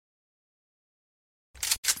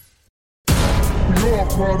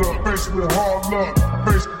York product, faced with hard luck.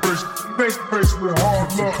 Faced with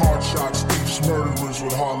hard luck. Card shots, thieves, murderers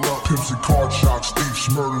with hard luck. Pimps and card shots, thieves,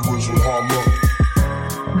 murderers with hard luck.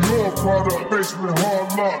 New York product, faced with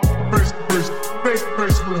hard luck. Faced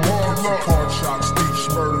with hard luck. Card shots, thieves,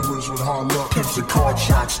 murderers with hard luck. Pimps and card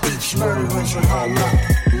shots, thieves, murderers with hard luck.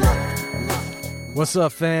 What's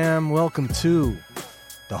up, fam? Welcome to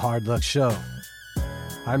the Hard Luck Show.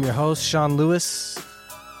 I'm your host, Sean Lewis,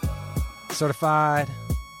 certified,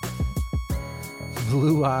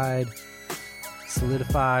 blue-eyed,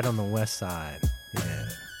 solidified on the west side.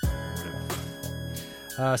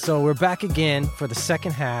 Yeah. So we're back again for the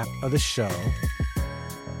second half of the show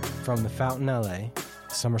from the Fountain, LA,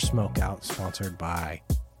 Summer Smokeout, sponsored by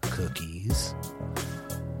Cookies.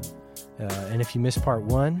 And if you missed part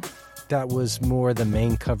one, that was more the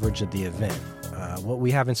main coverage of the event. What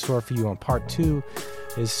we have in store for you on part two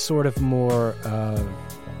is sort of more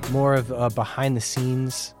of behind the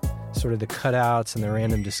scenes, sort of the cutouts and the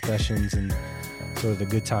random discussions and sort of the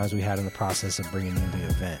good times we had in the process of bringing you the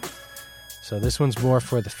event. So this one's more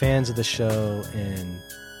for the fans of the show, and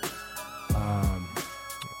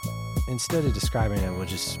instead of describing it, we'll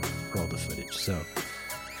just roll the footage. So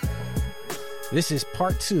this is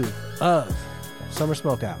part two of Summer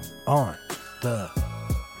Smokeout on the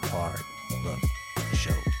Hard Luck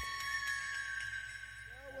Show.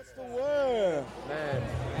 What's the word? Man.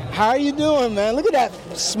 How are you doing, man? Look at that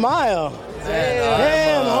smile.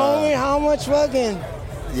 Damn, homie, how much fucking?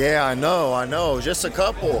 Yeah, I know. Just a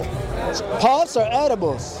couple. Puffs or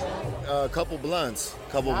edibles? A couple blunts.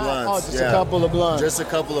 Oh, just a couple of blunts. Just a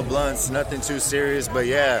couple of blunts. Nothing too serious, but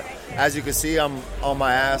yeah. As you can see, I'm on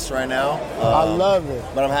my ass right now. I love it.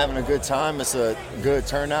 But I'm having a good time. It's a good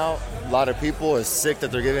turnout. A lot of people. It's sick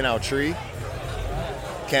that they're giving out tree.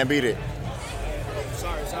 Can't beat it.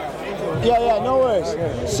 Sorry. Yeah, no worries.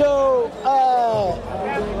 Okay. So,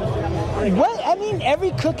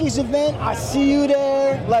 every Cookies event, I see you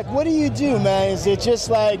there. Like, what do you do, man? Is it just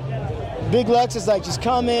like Big Lux is like, just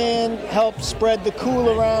come in, help spread the cool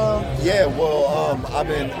around? Yeah, well, I've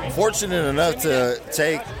been fortunate enough to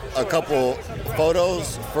take a couple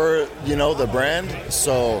photos for, the brand.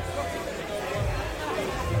 So,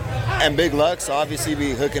 and Big Lux obviously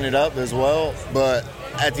be hooking it up as well. But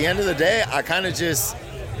at the end of the day, I kind of just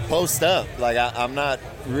post up. Like, I'm not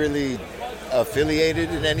really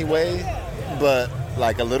affiliated in any way, but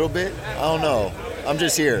like a little bit. I don't know. I'm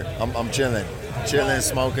just here. I'm chilling,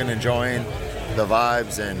 smoking, enjoying the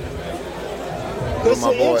vibes, and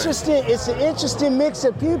it's an interesting mix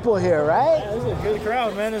of people here, right? Yeah, it's a good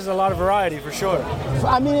crowd, man. There's a lot of variety for sure.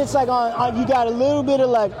 I mean, it's like on you got a little bit of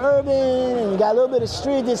like urban, and you got a little bit of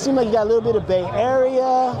street. It seems like you got a little bit of Bay Area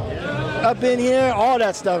up in here, all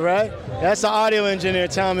that stuff, right? That's the audio engineer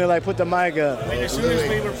telling me, like, put the mic up. I mean, as soon as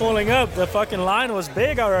we were pulling up, the fucking line was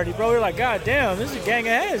big already, bro. We were like, God damn, this is a gang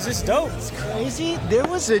of heads. This is dope. It's crazy. There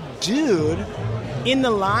was a dude in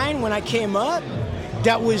the line when I came up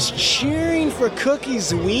that was cheering for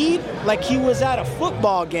Cookies weed like he was at a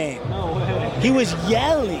football game. No way. He was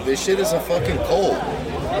yelling. This shit is a fucking cold.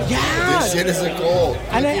 Yeah. This shit is a cold.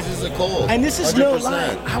 This is a cold. And this is 100%. No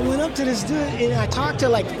lie. I went up to this dude and I talked to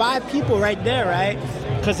like 5 people right there, right?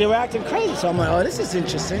 Because they were acting crazy. So I'm like, oh, this is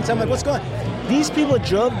interesting. So I'm like, what's going on? These people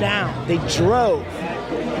drove down. They drove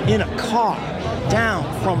in a car down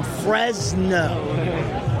from Fresno.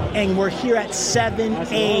 And we're here at 7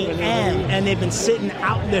 a.m. And they've been sitting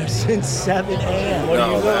out there since 7 a.m. What do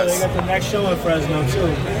you know? They got the next show in Fresno,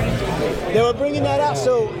 too. They were bringing that out.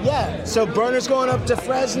 So, yeah. So, Burner's going up to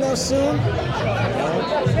Fresno soon.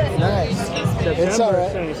 Nice. It's all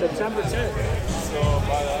right. September 10th.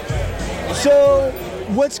 So,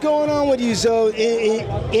 what's going on with you, Zoe?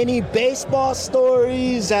 Any baseball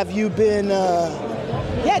stories? Have you been...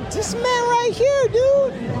 Yeah, this man right here,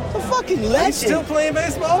 dude. A fucking legend. You still playing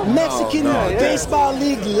baseball? Mexican baseball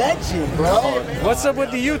league legend, bro. What's up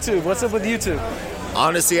with the YouTube?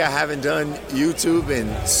 Honestly, I haven't done YouTube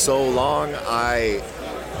in so long. The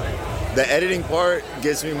editing part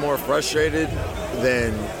gets me more frustrated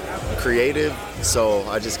than creative, so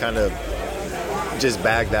I just kind of just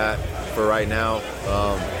bag that for right now.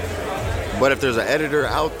 But if there's an editor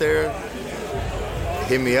out there,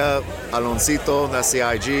 hit me up. Aloncito, that's the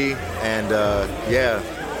IG, and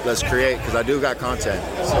let's create, because I do got content.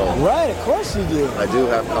 So right, of course you do. I do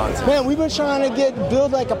have content. Man, we've been trying to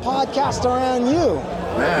build like a podcast around you.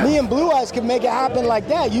 Man. Me and Blue Eyes could make it happen like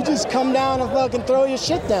that. You just come down and fucking throw your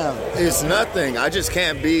shit down. It's nothing. I just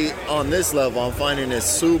can't be on this level. I'm finding it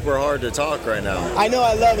super hard to talk right now. I know,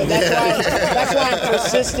 I love it. That's why I'm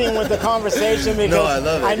persisting with the conversation, because No, I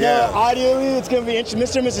love it, I know yeah. audially it's going to be interesting.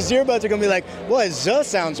 Mr. and Mrs. Earbuds are going to be like, boy, Zoe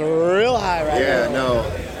sounds real high right Yeah, now.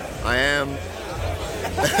 no, I am.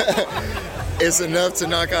 It's enough to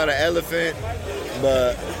knock out an elephant,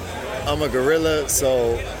 but I'm a gorilla,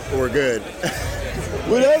 so we're good.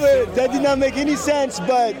 Whatever, that did not make any sense,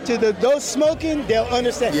 but to those smoking, they'll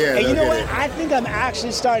understand. Yeah, and you they'll know get what? it. I think I'm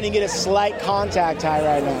actually starting to get a slight contact high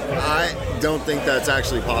right now. I don't think that's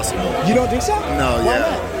actually possible. You don't think so? No, Why yeah.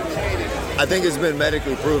 not? I think it's been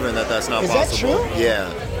medically proven that that's not Is that possible. true? Yeah,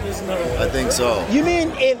 I think so. You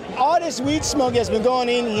mean if all this weed smoke has been going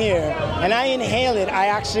in here and I inhale it, I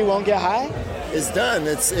actually won't get high? It's done.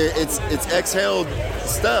 It's exhaled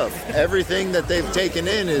stuff. Everything that they've taken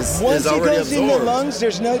in is Once it already goes in absorbed. the lungs,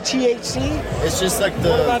 there's no THC? It's just like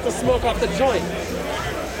What about the smoke off the joint?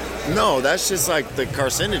 No, that's just like the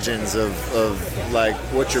carcinogens of like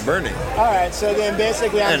what you're burning. All right, so then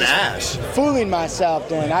basically I'm And just ash. fooling myself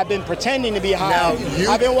then. I've been pretending to be high.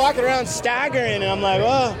 Now, I've been walking around staggering and I'm like,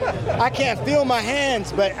 oh, I can't feel my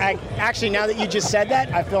hands. But actually, now that you just said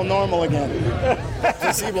that, I feel normal again.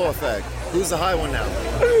 Placebo effect. Who's the high one now?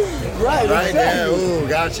 Right, Right there. exactly. Ooh,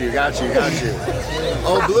 got you.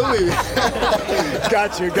 Oh, Bluey.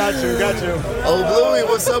 Got you. Oh, Bluey,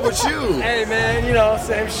 what's up with you? Hey, man, you know,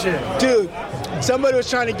 same shit. Dude, somebody was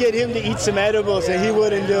trying to get him to eat some edibles and he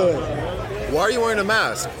wouldn't do it. Why are you wearing a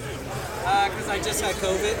mask? Because I just had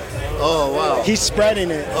COVID. Oh, wow. He's spreading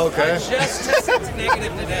it. Okay. Just tested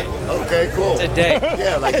negative today. Okay, cool. Today.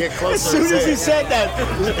 Yeah, like get closer. As soon as he said that,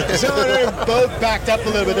 some of them both backed up a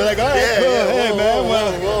little bit. They're like, all right, Yeah, cool. yeah. Hey, Whoa, man,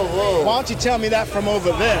 whoa, well, whoa. why don't you tell me that from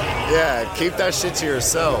over there? Yeah, keep that shit to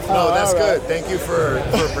yourself. No, Oh, that's all right. good. Thank you for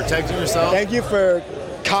protecting yourself. Thank you for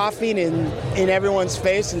coughing in everyone's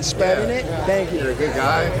face and spreading Yeah. it. Thank you. You're a good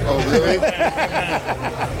guy. Oh, really?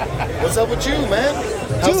 What's up with you, man?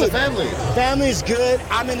 How's the Dude. family? Family's good.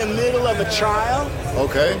 I'm in the middle of a trial.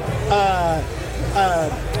 Okay.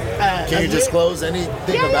 Can you disclose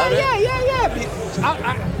anything about it? Yeah.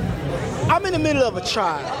 I'm in the middle of a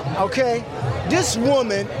trial, okay? This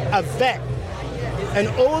woman, a vet, an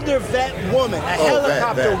older vet woman, a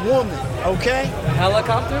helicopter vet. woman, okay?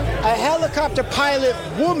 Helicopter? A helicopter pilot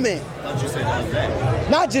woman. How'd you say that was that?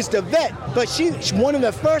 Not just a vet, but she's one of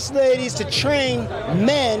the first ladies to train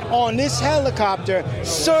men on this helicopter,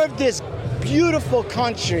 served this beautiful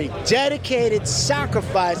country, dedicated,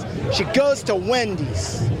 sacrifice. She goes to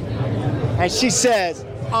Wendy's and she says,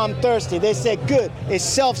 I'm thirsty. They said, good, it's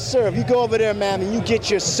self-serve. You go over there, ma'am, and you get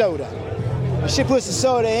your soda. And she puts the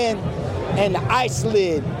soda in, and the ice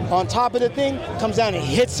lid on top of the thing comes down and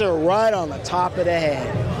hits her right on the top of the head.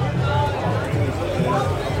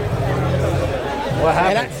 What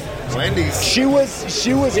And happened? Wendy's. She was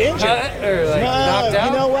injured. Or like knocked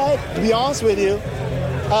out? You know what? To be honest with you,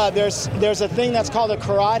 there's a thing that's called a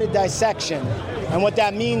carotid dissection, and what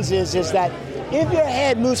that means is that if your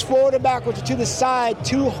head moves forward or backwards or to the side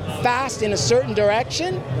too fast in a certain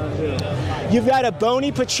direction, you've got a bony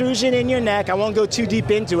protrusion in your neck. I won't go too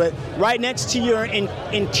deep into it. Right next to your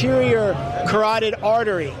interior carotid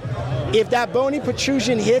artery. If that bony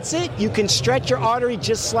protrusion hits it, you can stretch your artery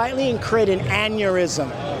just slightly and create an aneurysm.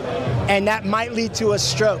 And that might lead to a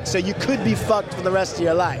stroke. So you could be fucked for the rest of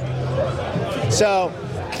your life. So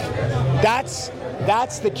that's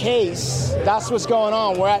the case. That's what's going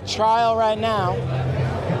on. We're at trial right now.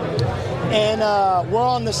 And we're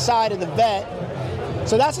on the side of the vet.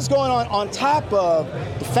 So that's what's going on top of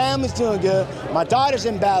the family's doing good. My daughter's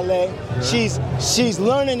in ballet. She's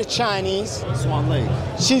learning the Chinese. Swan Lake.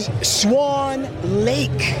 She's Swan Lake.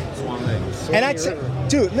 Swan Lake. And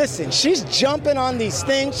dude, listen, she's jumping on these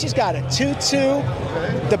things. She's got a tutu.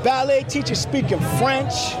 The ballet teacher speaking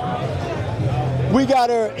French. We got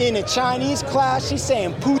her in a Chinese class. She's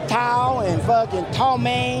saying putao and fucking tao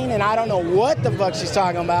mein, and I don't know what the fuck she's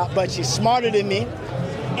talking about, but she's smarter than me.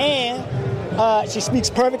 And she speaks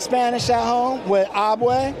perfect Spanish at home with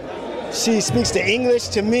Abue. She speaks the English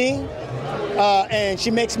to me. And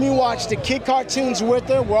she makes me watch the kid cartoons with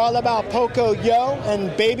her. We're all about Poco Yo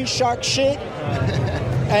and Baby Shark shit.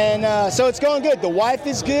 And so it's going good. The wife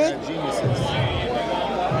is good.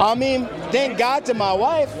 I mean, thank God to my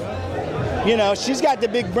wife. You know, she's got the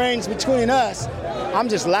big brains between us. I'm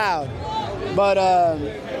just loud. But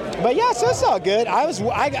yeah, so it's all good. I was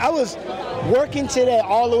working today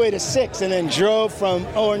all the way to 6 and then drove from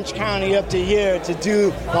Orange County up to here to do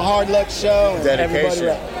the Hard Luck show. And Dedication.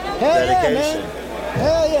 everybody. Hell Dedication. yeah, man.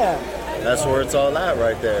 Hell yeah. That's where it's all at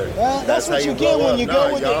right there. Well, that's what how you get blow when up. you No,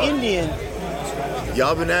 go with the y'all- Indian.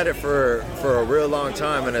 Y'all been at it for a real long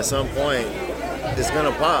time, and at some point, it's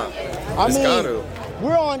gonna pop. I It's mean, gotta.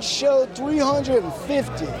 we're on show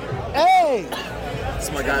 350. Hey,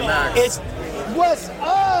 It's my guy Max. it's what's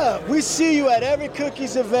up? We see you at every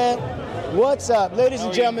Cookies event. What's up, ladies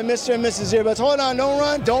and gentlemen, Mr. and Mrs. Earbuds? Hold on, don't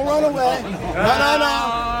run away.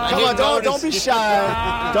 No. Come on, don't be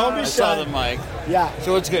shy. Don't be I saw the shy. mic. Yeah,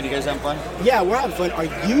 So it's good. You guys having fun? yeah, we're having fun. Are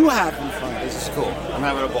you having fun? This is cool. I'm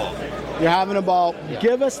having a ball. You're having a ball.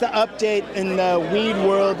 Give us the update in the weed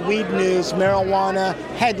world, weed news, marijuana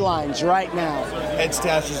headlines right now. Head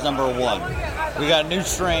Stash is number 1. We got new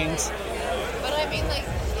strains.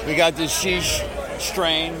 We got the sheesh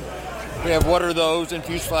strain. We have what are those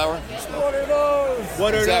infused flower?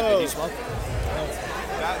 What are Exactly. those? You smoke?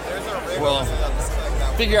 Well,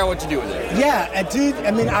 figure out what to do with it. Yeah, dude,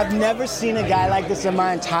 I mean, I've never seen a guy like this in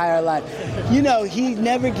my entire life. You know, he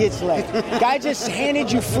never gets laid. Guy just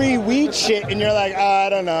handed you free weed shit, and you're like, I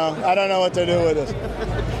don't know what to do with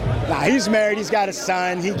this. Nah, he's married, he's got a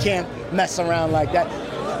son, he can't mess around like that.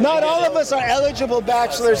 Not all of us are eligible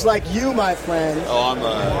bachelors like you, my friend.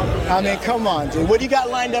 Oh, I mean, come on, dude. What do you got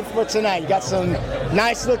lined up for tonight? You got some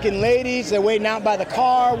nice-looking ladies, they're waiting out by the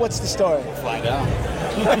car. What's the story? find out.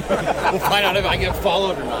 We'll find out if I get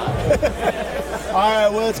followed or not. All right,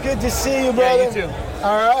 well, it's good to see you, brother. Yeah, you too.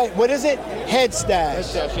 All right, what is it? Head Stash. Head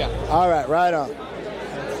Stash, yeah. All right, right on.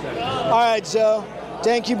 All right, Joe.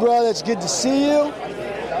 Thank you, brother. It's good to see you.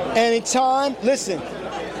 Anytime. Listen.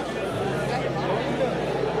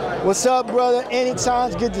 What's up, brother?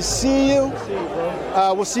 Anytime. It's good to see you.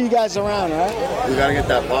 We'll see you guys around, all right? We gotta get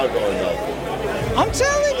that pod going though. I'm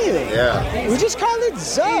telling you. Yeah. We just call it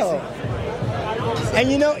Zoe.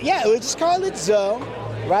 And you know, yeah, we just call it Zoe,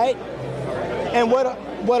 right? And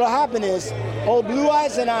what'll happen is, old Blue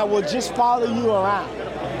Eyes and I will just follow you around.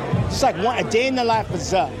 Just like a day in the life of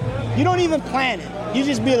Zoe. You don't even plan it. You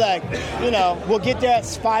just be like, you know, we'll get there at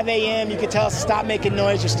 5 a.m. You can tell us to stop making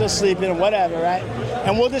noise. You're still sleeping or whatever, right?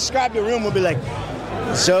 And we'll describe the room. We'll be like,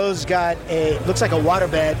 Zoe's got looks like a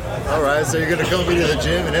waterbed. All right, so you're gonna come me to the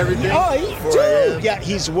gym and everything? Oh, 4 a.m.? dude. Yeah,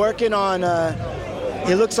 he's working on,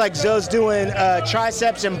 it looks like Zoe's doing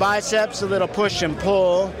triceps and biceps, a little push and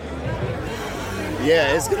pull.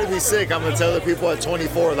 Yeah, it's gonna be sick. I'm gonna tell the people at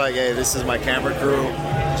 24, like, hey, this is my camera crew.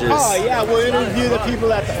 Oh, yeah, we'll interview the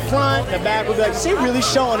people at the front, the back. We'll be like, is he really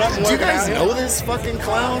showing up and Do you working guys out? know this fucking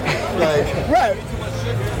clown? Like,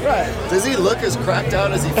 Right. does he look as cracked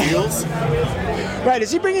out as he feels? Right,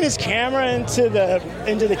 is he bringing his camera into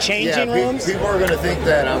the changing Yeah, rooms? people are gonna think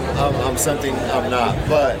that I'm something I'm not,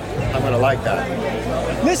 but I'm gonna like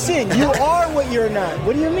that. Listen, you are what you're not.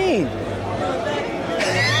 What do you mean?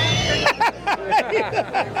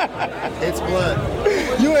 It's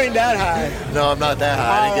blunt. You ain't that high. No, I'm not that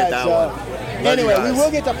high. I didn't get that All right, one. so, Love you anyway, we guys.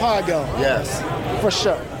 will get the pod going. Yes. For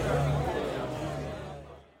sure.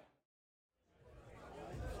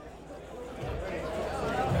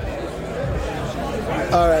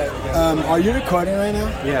 All right. Are you recording right now?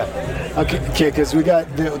 Yeah. Okay, because we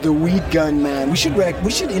got the weed gun man. We should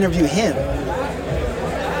interview him.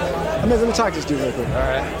 Let me talk to this dude real quick. All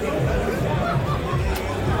right.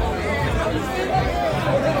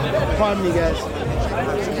 Pardon me, guys.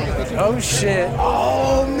 Oh shit.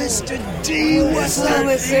 Oh, Mr. D, what's up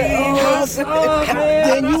with you? How's up, man?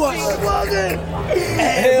 Then you are slugging.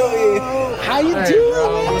 Hey, bro. How you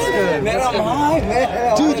doing, man? Man, I'm high,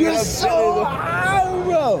 man. Dude, you're so high,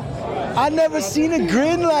 bro. I never seen a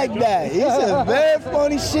grin like that. He's a very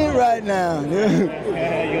funny shit right now.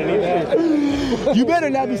 You better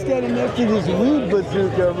not be standing next to this weed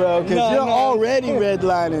bazooka, bro, because you're already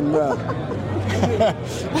redlining, bro.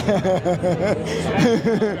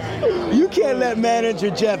 You can't let manager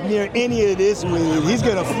Jeff near any of this weed. He's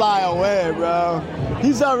gonna fly away, bro.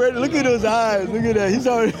 He's already, look at those eyes, look at that. He's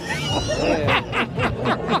already.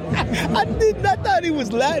 I thought he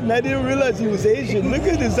was Latin. I didn't realize he was Asian. Look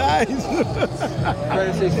at his eyes.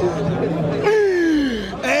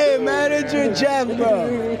 Hey, manager Jeff,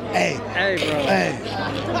 bro. Hey,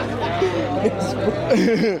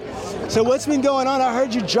 bro. So what's been going on? I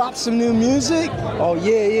heard you dropped some new music. Oh,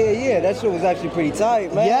 yeah. That shit was actually pretty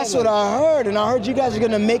tight, man. Yeah, that's what I heard. And I heard you guys are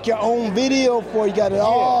going to make your own video for it. You got it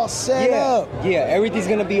all set up. Yeah, everything's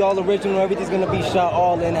going to be all original. Everything's going to be shot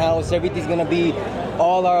all in-house. Everything's going to be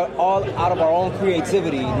all out of our own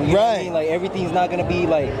creativity. You know what I mean? Like, everything's not going to be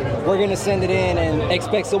like, we're going to send it in and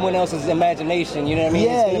expect someone else's imagination. You know what I mean?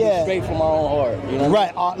 Yeah, it's going to be straight from our own heart. You know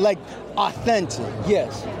what I mean? Like authentic.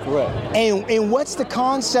 Yes, correct. And what's the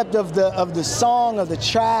concept of the song, of the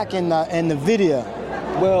track, and the video?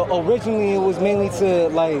 Well, originally it was mainly to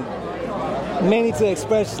like mainly to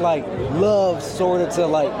express like love, sort of to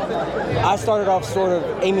like. I started off sort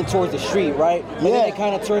of aiming towards the street, right? But then it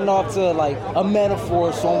kind of turned off to like a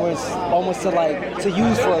metaphor, so almost to like to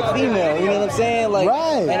use for a female. You know what I'm saying? Like,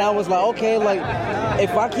 Right. And I was like, okay, like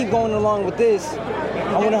if I keep going along with this,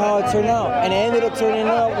 I wonder how it turned out. And it ended up turning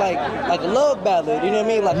out like a love ballad. You know what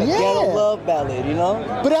I mean? Like a ghetto love ballad. You know?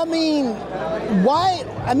 But I mean, why?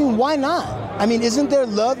 I mean, why not? I mean, isn't there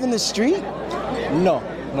love in the street? No,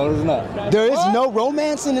 there's not. There is no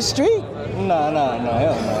romance in the street? No, hell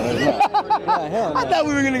no, there's not. Nah, hell no. I thought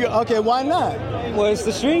we were gonna go. Okay, why not? Well, it's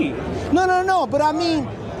the street. No. But I mean,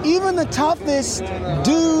 even the toughest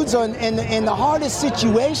dudes in the hardest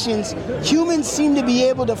situations, humans seem to be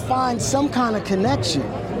able to find some kind of connection.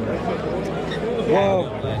 Well,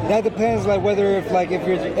 that depends, like whether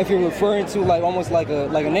if you're referring to like almost like a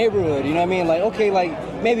neighborhood, you know what I mean? Like okay, like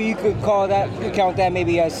maybe you could count that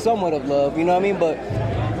maybe as somewhat of love, you know what I mean? But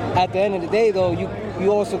at the end of the day, though,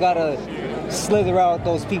 you also gotta slither out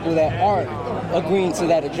those people that aren't agreeing to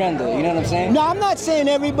that agenda. You know what I'm saying? No, I'm not saying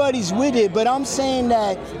everybody's with it, but I'm saying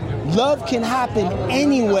that love can happen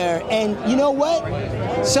anywhere. And you know what?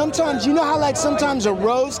 Sometimes, you know how like sometimes a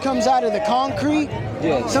rose comes out of the concrete?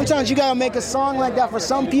 Yeah. Sometimes you gotta make a song like that for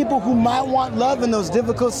some people who might want love in those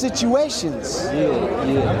difficult situations.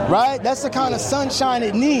 Yeah. Right? That's the kind of sunshine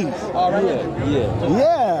it needs.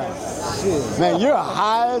 Yeah. Shit. Man, you're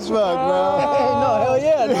high as fuck, bro. No, hell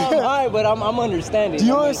yeah. No, I'm high, but I'm understanding. Do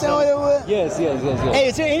you understand what it was? Yes. Hey,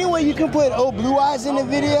 is there any way you can put Old Blue Eyes in the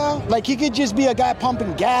video? Like he could just be a guy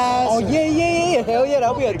pumping gas. Oh yeah. Hell yeah,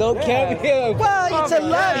 that'll be a dope cameo. Well, it's a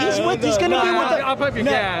lot. He's gonna be with the. I'll pump your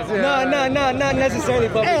gas. No, not necessarily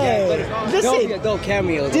pumping gas, but listen, that'll be a dope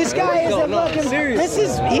cameo. This guy is a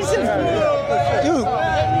fucking. He's a dude.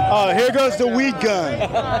 Oh, here goes the weed gun.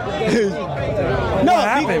 No, What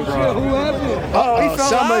happened, bro? Who happened? Oh,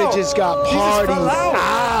 somebody just got He just fell partied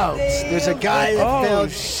out. There's a guy that Oh, fell.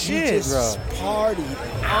 shit, he just partied.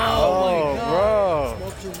 Oh, bro.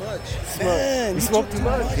 Smoked too much. Man, You smoked too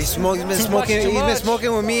much. He's been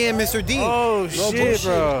smoking with me and Mr. D. Oh, shit,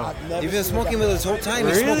 bro. He's been smoking with us the whole time.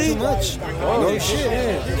 Really? He smoked too much. No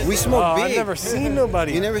shit. We smoke Oh, big. I've never seen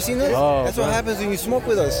nobody. You never seen us? Oh, That's bro. what happens when you smoke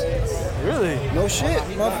with us. Really? No shit,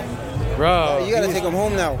 Bro. You gotta take him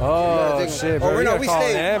home now. Oh, shit, bro. Oh, We no, gotta we call an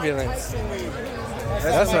stay. ambulance.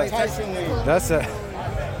 That's That's a...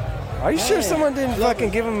 Are you sure someone didn't fucking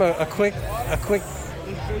give him a quick...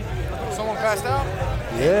 Someone passed out?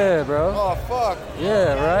 Yeah, bro. Oh, fuck.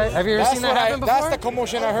 Yeah, right? Have you ever seen that happen before? That's the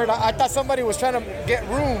commotion I heard. I thought somebody was trying to get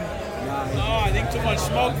room. No, I think too much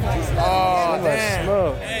smoke. Oh, Too much damn.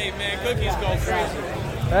 smoke. Hey, man, cookies go crazy.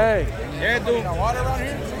 Hey. Yeah, dude. Water around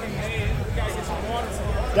here?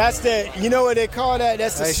 That's the. You know what they call that?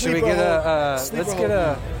 That's the Hey, should we sleeper get hole. a... let's get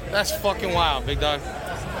a... That's fucking wild, big dog.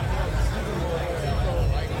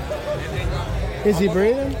 Is he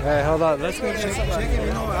breathing? Hey, hold on. Let's go check somebody.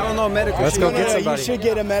 I don't know medical. Let's go No, get you somebody. should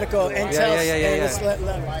get a medical and tell. yeah. and let's let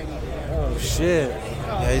Oh, shit.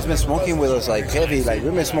 Yeah, he's been smoking with us like heavy. Like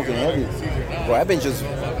we've been smoking heavy. Bro, I've been just.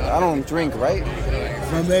 I don't drink, right?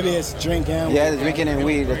 Well, maybe it's drink and Yeah, drinking and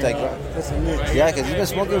weed. It's like. That's a mix. Yeah, because he's been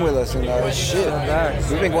smoking with us and shit.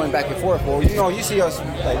 We've been going back and forth. Well, you know, you see us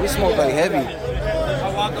like we smoke like heavy.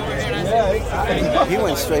 He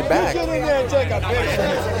went straight back. Get in there and take a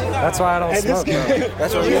picture. That's why I don't smoke, bro.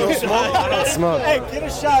 That's why we don't smoke. I don't smoke. Hey, get a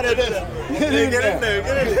shot at it. Get in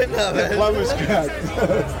there. The plug was cracked.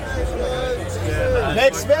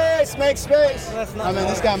 Make space. I mean,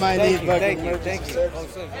 this guy might need fucking. Thank you.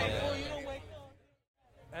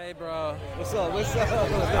 Hey, bro. What's up?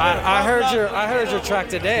 I heard your track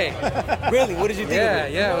today. Really? What did you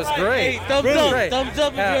think? Yeah, it was great. Hey, thumbs Really up. great. Thumbs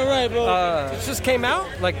up if you're right, bro. It just came out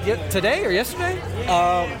like today or yesterday?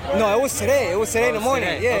 No, it was today. It was today in the morning.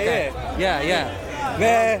 Today. Yeah. Yeah.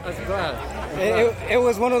 Man, That's glad. it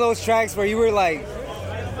was one of those tracks where you were like,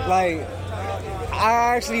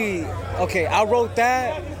 I wrote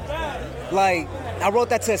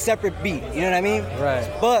that, to a separate beat. You know what I mean? Right.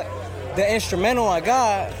 But the instrumental I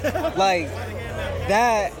got, like,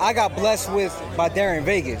 that I got blessed with by Darren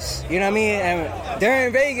Vegas. You know what I mean? And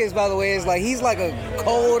Darren Vegas, by the way, is like, he's like a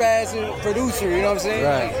cold ass producer, you know what I'm saying?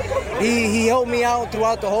 Right. Like, he helped me out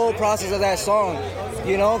throughout the whole process of that song,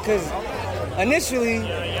 you know, because initially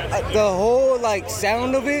the whole like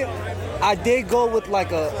sound of it, I did go with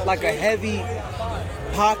like a heavy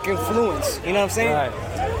Pac influence, you know what I'm saying?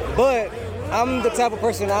 Right. But I'm the type of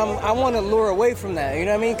person, I want to lure away from that, you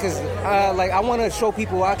know what I mean? Because I want to show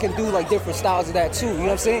people I can do like different styles of that too, you know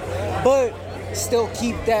what I'm saying? But still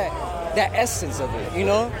keep that essence of it, you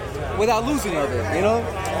know, without losing of it, you know?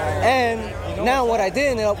 And now what I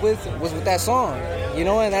did end up with was with that song. you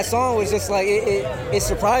know, and that song was just like, it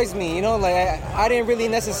surprised me, you know, like I didn't really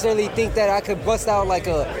necessarily think that I could bust out like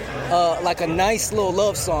a nice little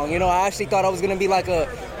love song, you know. I actually thought I was gonna be like a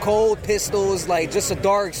Cold Pistols, like just a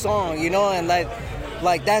dark song, you know, and like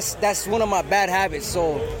that's one of my bad habits.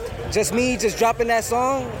 So just me just dropping that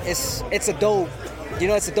song, it's a dope, you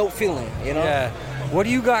know, it's a dope feeling, you know. Yeah. What do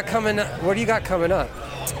you got coming up?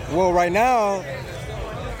 Well, right now,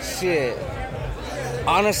 shit.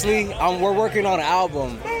 Honestly, we're working on an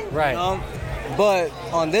album. Right. But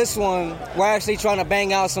on this one, we're actually trying to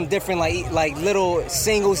bang out some different like little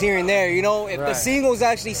singles here and there. You know, if the singles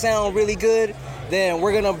actually sound really good, then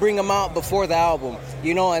we're gonna bring them out before the album.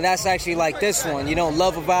 You know, and that's actually like this one. You know,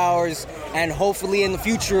 Love of Ours, and hopefully in the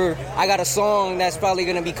future, I got a song that's probably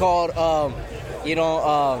gonna be called, Well,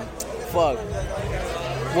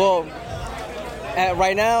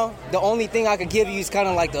 right now, the only thing I could give you is kind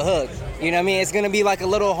of like the hook. You know what I mean? It's going to be like a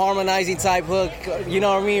little harmonizing type hook, you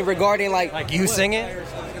know what I mean, regarding like you singing?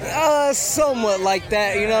 Somewhat like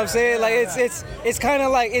that, you know what I'm saying? Like it's kind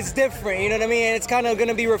of like, it's different, you know what I mean? And it's kind of going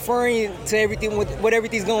to be referring to everything with what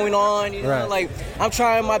everything's going on, you know? Like, I'm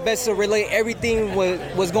trying my best to relate everything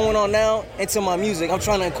what's going on now into my music. I'm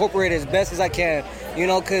trying to incorporate it as best as I can, you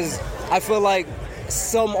know, because I feel like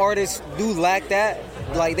some artists do lack that.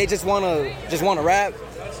 Like, they just want to rap,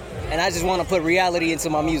 and I just want to put reality into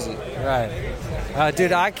my music. Right.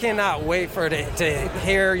 Dude, I cannot wait to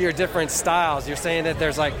hear your different styles. You're saying that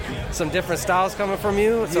there's like some different styles coming from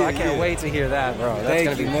you, so I can't wait to hear that, bro. That's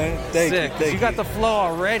gonna be sick. Thank you. You got the flow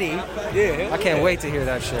already. Yeah. I can't wait to hear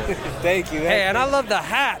that shit. Thank you. Hey, and I love the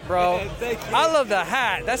hat, bro. Thank you. I love the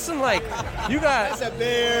hat. That's some like, you got. That's a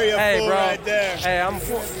Bay Area hey, fool bro. right there. Hey, I'm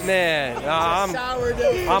Fisherman's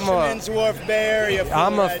Wharf Bay Area fool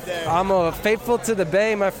right there. I'm a faithful to the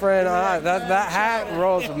Bay, my friend. That hat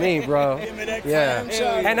rolls with me, bro. Yeah.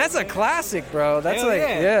 And that's a classic, bro. That's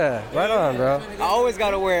right on, bro. I always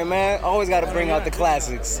gotta wear it, man. Always gotta bring out the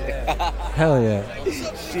classics. Hell yeah.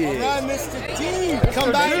 Shit. All right, Mr. D,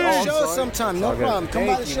 come by the show sometime. No problem. Come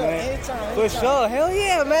by the show anytime. For sure. Hell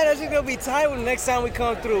yeah, man. That's just gonna be tight when the next time we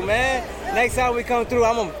come through, man. Next time we come through,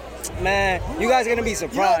 man, you guys are gonna be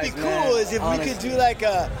surprised. You know what'd be cool is if we could do like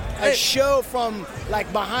a show from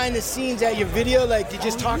like behind the snes at your video, like to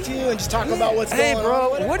just talk to you and just talk about what's going on. Hey,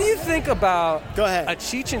 bro, what do you think about Go ahead. a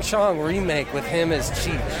Cheech and Chong remake with him as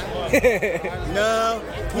Cheech? No.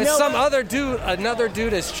 With some other dude, another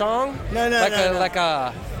dude as Chong? No. Like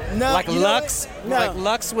Lux? No. Like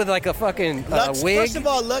Lux with like a fucking Lux, wig? First of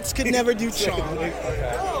all, Lux could never do Chong.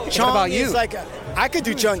 Chong about is you? like I could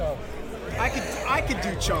do Chong. I could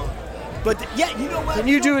do Chong. But you know what? Can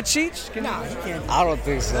you do a Cheech? Nah, he can't. I don't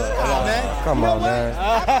think so. Nah, man. Come you know on, what? man.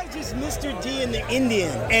 How about just Mr. D and the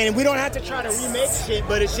Indian? And we don't have to try to remake shit,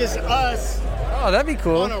 but it's just us Oh, that'd be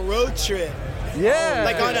cool. on a road trip. Yeah.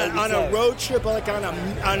 Like on a road trip, or like on a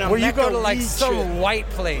where you Mecca go to like weed some trip. white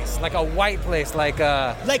place, like Ohio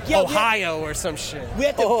or some shit. We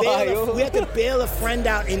had to bail a friend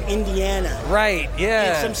out in Indiana. Right,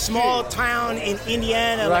 yeah. In some small town in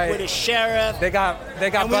Indiana, Right. like with a sheriff. They got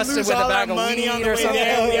and we busted lose with a all bag our of money on weed the or way something.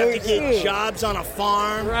 there. We have to get jobs on a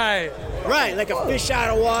farm. Right, like a fish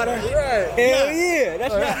out of water. Right. Hell yeah,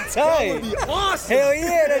 that should be tight. That would be awesome. Hell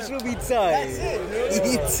yeah, that should be tight.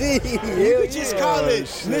 That's it. You could just call it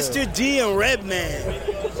Mr. D and Redman.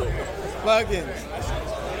 Fucking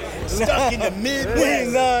stuck in the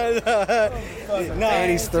Midwest. Nah,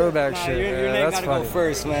 80s throwback shit. Your Yeah, name that's gotta funny. go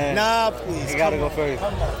first, man. Nah, please. You gotta go first.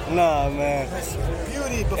 Nah, man.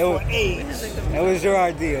 Beauty before age. It was your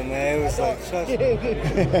idea, man. It was like, trust me.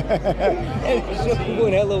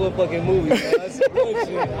 One hell of a fucking movie, man. That's bullshit.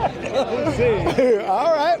 You know what I'm saying?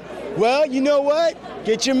 All right. Well, you know what?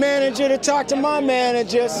 Get your manager to talk to my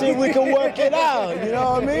manager, see if we can work it out. You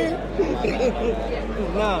know what I mean?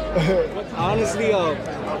 Nah. Honestly,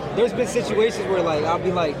 there's been situations where like I'll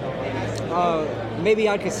be like, maybe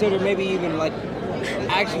I'd consider maybe even like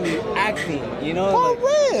actually acting, you know? For like,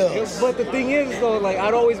 real. But the thing is though, like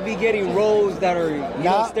I'd always be getting roles that are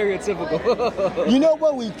stereotypical. You know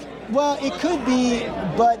what well, it could be,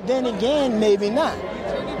 but then again, maybe not.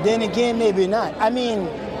 I mean,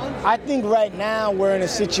 I think right now we're in a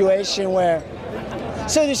situation where,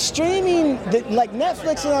 so the streaming, like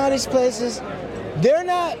Netflix and all these places,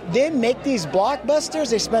 they make these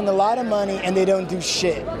blockbusters, they spend a lot of money and they don't do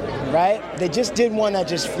shit, right? They just did one that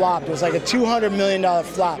just flopped. It was like a $200 million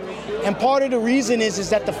flop. And part of the reason is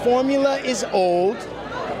that the formula is old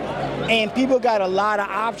and people got a lot of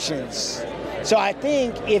options. So I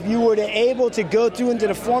think if you were able to go through into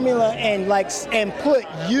the formula and put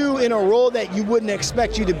you in a role that you wouldn't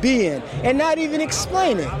expect you to be in and not even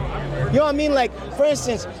explain it. You know what I mean? Like, for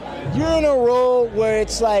instance, you're in a role where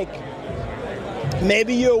it's like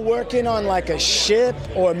maybe you're working on like a ship,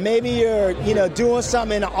 or maybe you're, doing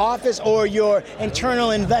something in the office, or your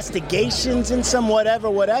internal investigations in some whatever,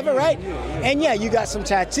 right? And yeah, you got some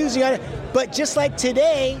tattoos, but just like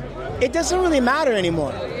today, it doesn't really matter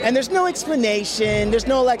anymore. And there's no explanation. There's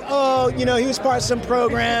no like, he was part of some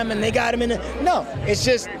program and they got him in it. No, it's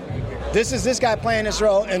just, this is this guy playing this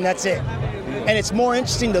role and that's it. And it's more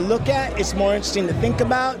interesting to look at. It's more interesting to think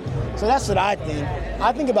about. So that's what I think.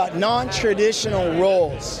 I think about non-traditional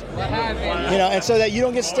roles, and so that you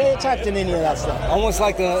don't get stereotyped in any of that stuff. Almost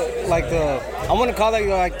like the I want to call it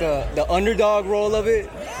like the underdog role of it,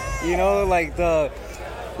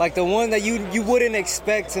 like the one that you wouldn't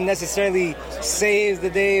expect to necessarily save the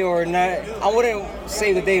day or not. I wouldn't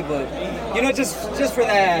save the day, but just for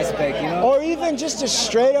that aspect, Or even just a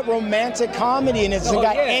straight up romantic comedy, and it hasn't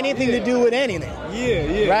got anything to do with anything.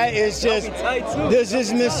 Yeah. Right? It's just this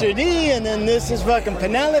is Mr. D, and then this is fucking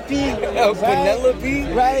Penelope. Oh, right?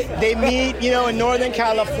 Penelope. Right? They meet, in Northern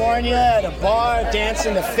California at a bar,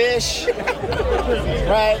 dancing to Fish.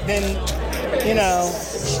 Right? Then,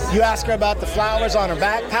 you ask her about the flowers on her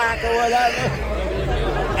backpack or whatever.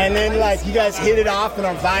 And then, you guys hit it off and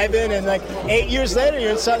are vibing. And, 8 years later,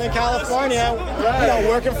 you're in Southern California,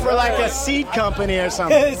 working for, a seed company or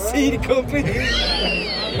something. Seed company.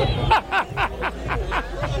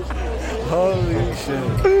 Holy shit.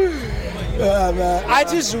 Man. I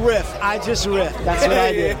just riff. That's what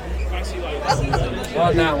I do.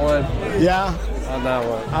 On that one. Yeah? On that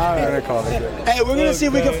one. All right. We're going to call it good. Hey, we're going to see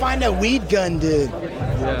if we can find that weed gun dude.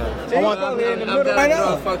 Yeah. I'm down to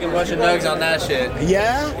throw a fucking bunch of nugs on that shit.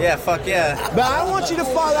 Yeah? Yeah, fuck yeah. But I don't want you to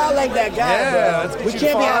fall out like that guy, bro. We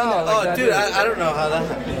can't be having that. Dude, I don't know how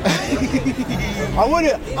that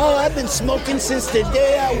I've been smoking since the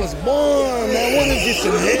day I was born, man. What is this,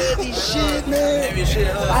 some heavy shit, man? Heavy shit,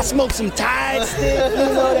 huh? I smoked some Tide stick,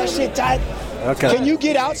 that shit Tide. Okay. Can you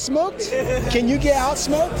get out smoked?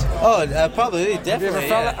 Oh, probably, definitely.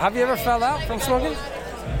 Have you ever fell out from smoking?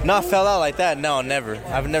 Not fell out like that? No, never.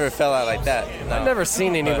 I've never fell out like that. No. I've never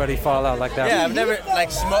seen anybody fall out like that. Yeah, I've never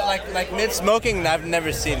like mid smoking. I've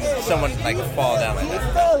never seen someone fall down like that.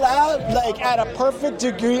 He fell out at a perfect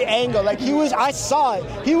degree angle. I saw it.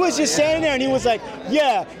 He was just standing there and he was like,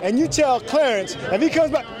 yeah. And you tell Clarence if he comes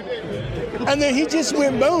back. And then he just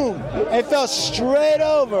went boom and fell straight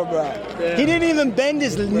over, bro. Yeah. He didn't even bend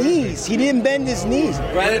his knees.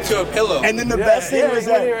 Right into a pillow. And then the best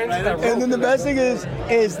thing is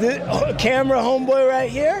the camera homeboy right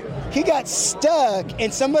here. He got stuck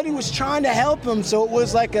and somebody was trying to help him, so it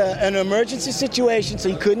was like an emergency situation, so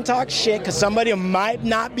he couldn't talk shit because somebody might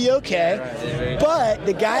not be okay. But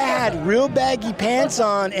the guy had real baggy pants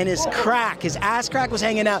on and his ass crack was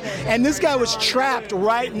hanging out, and this guy was trapped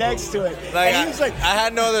right next to it. I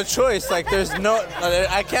had no other choice. I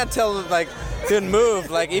can't tell, didn't move.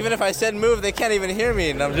 Even if I said move, they can't even hear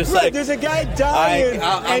me. And I'm just there's a guy dying.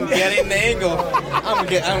 I'm getting the angle. I'm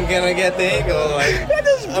gonna get the angle.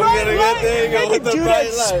 The dude had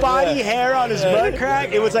spotty hair on his butt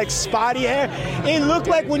crack. It was like spotty hair. It looked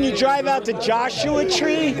like when you drive out to Joshua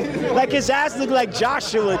Tree. His ass looked like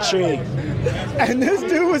Joshua Tree. And this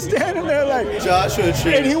dude was standing there Joshua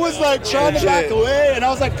Tree. And he was trying to back away, and I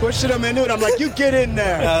was pushing him into it. I'm you get in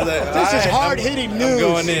there. This is hard-hitting news.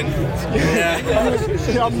 I'm going in. Yeah.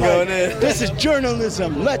 I'm going in. This is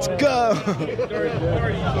journalism. Let's go.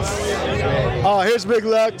 Oh, here's Big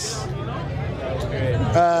Lux.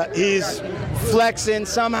 He's flexing.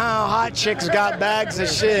 Somehow hot chicks got bags of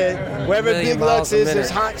shit. Wherever Big Lux is, there's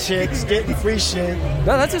hot chicks getting free shit.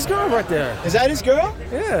 No, that's his girl right there. Is that his girl?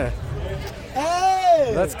 Yeah.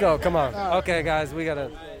 Hey! Let's go. Come on. Okay, guys, we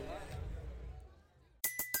gotta.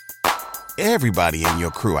 Everybody in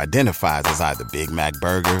your crew identifies as either Big Mac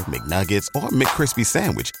Burger, McNuggets, or McCrispy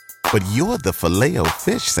Sandwich. But you're the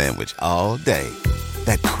Filet-O-Fish Sandwich all day.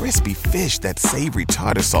 That crispy fish, that savory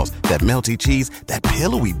tartar sauce, that melty cheese, that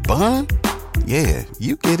pillowy bun. Yeah,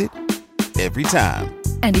 you get it. Every time.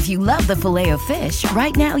 And if you love the Filet-O-Fish,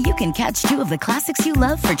 right now you can catch two of the classics you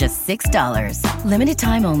love for just $6. Limited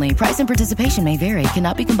time only. Price and participation may vary.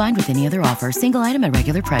 Cannot be combined with any other offer. Single item at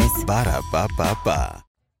regular price. Ba-da-ba-ba-ba.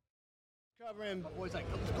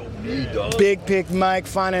 Big Pick Mike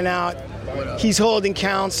finding out he's holding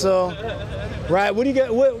counsel. Right, what do you get?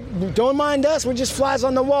 Don't mind us, we're just flies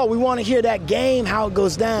on the wall. We want to hear that game, how it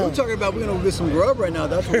goes down. We're talking about we're going to get some grub right now.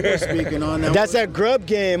 That's what we're speaking on. That's that grub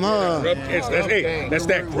game, huh? That's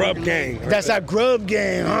that grub game. That's that grub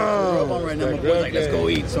game, huh? Grub on right now. My boy's like, let's go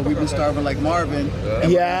eat. So we've been starving like Marvin. And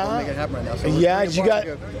yeah. We're make it happen right now. So yeah, you got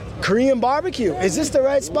Korean barbecue. Is this the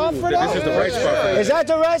right spot for that? This is the right spot. Is that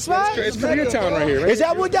the right spot? It's Koreatown right here. Right? Is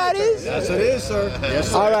that what that is? Yes, it is, sir.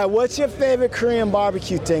 Yes, sir. All right, what's your favorite Korean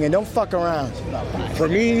barbecue thing? And don't fuck around. For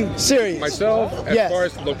me, serious. Myself, as far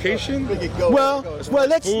as location, well,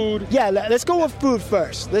 let's food. Yeah, let's go with food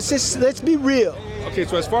first. Let's be real. Okay,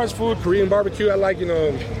 so as far as food, Korean barbecue, I like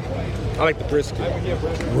the brisket.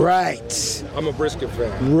 Right. I'm a brisket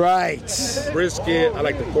fan. Right. Brisket. I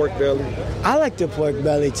like the pork belly. I like the pork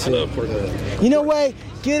belly too. I love pork belly. You know what?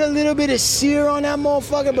 Get a little bit of sear on that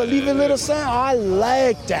motherfucker, but leave a little sound. I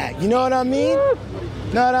like that. You know what I mean?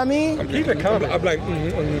 Know what I mean? I'm like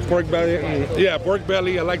pork belly. Yeah, pork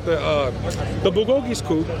belly. I like the bulgogi's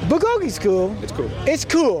cool. Bulgogi's cool. It's cool. It's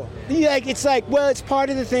cool. It's like, well, it's part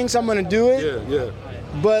of the thing, so I'm gonna do it. Yeah.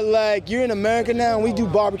 But like, you're in America now, and we do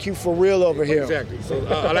barbecue for real over here. Exactly. So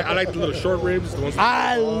I like the little short ribs. The ones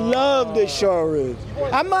I love the short ribs.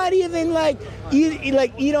 I might even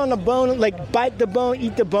eat on the bone, like bite the bone,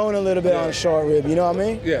 eat the bone a little bit on a short rib. You know what I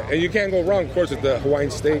mean? Yeah, and you can't go wrong, of course, with the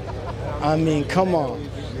Hawaiian steak. I mean, come on.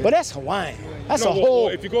 But that's Hawaiian. That's a whole.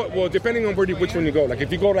 Well, if you go, depending on which one you go. Like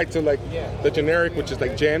if you go to the generic, which is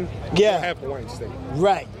like Jen, you have Hawaiian steak.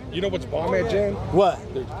 Right. You know what's bomb at Jen? What?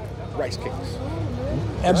 The rice cakes.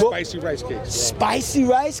 And spicy rice cakes. Bro. Spicy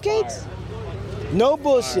rice cakes? No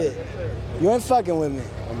bullshit. You ain't fucking with me.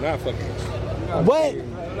 I'm not fucking with you. What?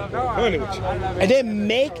 Honey with you. And they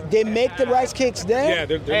make the rice cakes there? Yeah,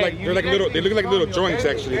 they're like little. They look like little joints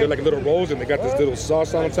actually. They're like little rolls, and they got this little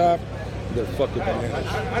sauce on top. They're fucking bananas.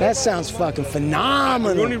 That sounds fucking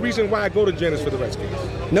phenomenal. The only reason why I go to Jen is for the rice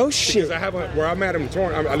cakes. No shit. Because I have where I'm at in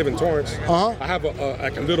Torrance. I live in Torrance. Uh-huh. I have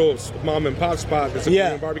a little mom and pop spot that's a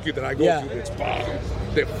Korean barbecue that I go to. It's bomb.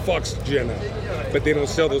 That fucks Jen up. But they don't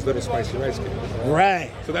sell those little spicy rice cakes.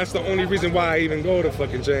 Right. So that's the only reason why I even go to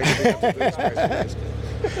fucking Jen.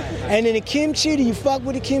 And then the kimchi, do you fuck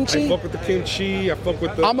with the kimchi? I fuck with the kimchi. I fuck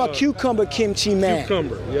with the. I'm a cucumber kimchi man.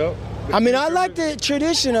 Cucumber, yep. I mean, I like the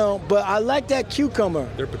traditional, but I like that cucumber.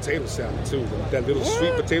 Their potato salad too. That little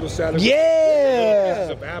sweet potato salad. Yeah. With pieces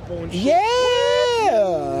of apple and shit.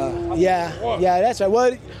 Yeah, that's right.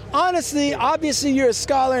 Well, honestly, obviously you're a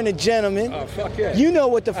scholar and a gentleman. Oh, fuck yeah. You know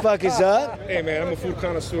what the fuck is up. Hey man, I'm a food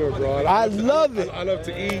connoisseur, bro. I love it. I love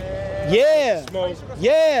to eat. Yeah. Smoke.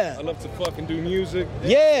 Yeah. I love to fucking do music.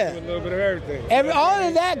 Yeah. Do a little bit of everything. All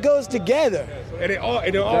of that goes together. And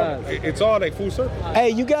it's all like full circle. Hey,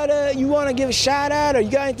 you want to give a shout out, or you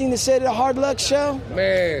got anything to say to the Hard Luck Show?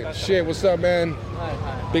 Man, shit, what's up, man?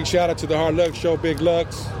 Big shout out to the Hard Luck Show, Big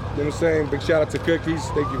Lux. You know what I'm saying? Big shout out to Cookies.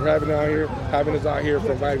 Thank you for having us out here,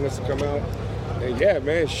 for inviting us to come out. And yeah,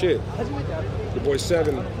 man, shit. Your boy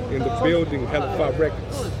 7 in the building, Hella 5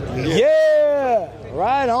 Records. Yeah,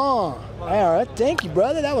 right on. All right, thank you,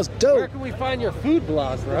 brother. That was dope. Where can we find your food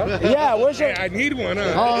blogs, bro? Yeah, where's your... I need one, huh?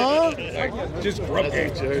 Uh-huh. Like, just grub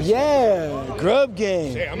game, Judge. Yeah, grub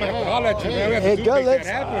game. Hey, I'm going to have to holler at you, man. We have Hey, to go, make let's...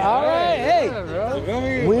 that happen. All right, hey.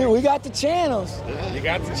 Yeah, we got the channels. You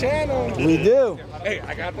got the channel. We do. Hey,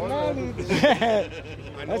 I got the knowledge.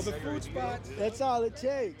 I know the food spots. That's all it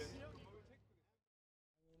takes.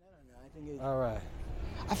 All right.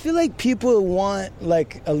 I feel like people want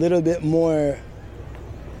like a little bit more,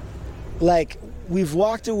 like we've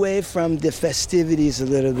walked away from the festivities a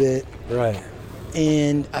little bit. Right.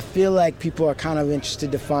 And I feel like people are kind of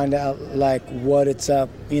interested to find out like what it's up,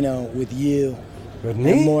 with you. With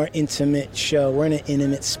me? A more intimate show. We're in an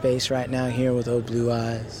intimate space right now here with Old Blue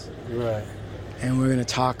Eyes. Right. And we're going to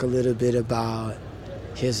talk a little bit about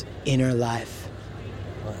his inner life,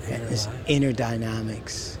 and his inner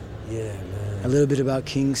dynamics. Yeah, man. A little bit about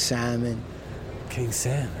King Salmon. King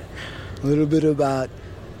Salmon. A little bit about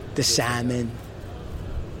the salmon.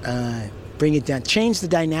 Bring it down. Change the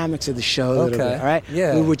dynamics of the show a little bit, all right?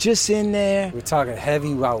 Yeah. We were just in there. We're talking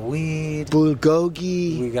heavy about weed.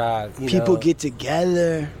 Bulgogi. We got, people get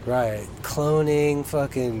together. Right. Cloning,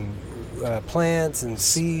 fucking plants and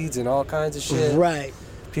seeds and all kinds of shit. Right.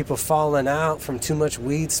 People falling out from too much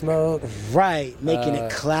weed smoke. Right. Making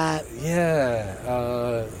it clap.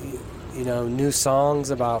 Yeah. New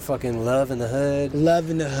songs about fucking love in the hood. Love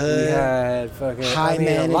in the hood. We had fucking high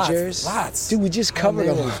managers. Lots. Dude, we just covered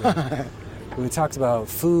a lot. We talked about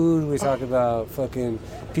food. We talked about fucking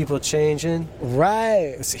people changing.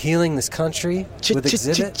 Right. It's healing this country with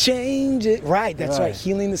Exhibit. Change it. Right. That's right.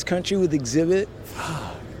 Healing this country with Exhibit.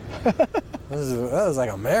 That was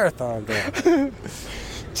like a marathon, bro.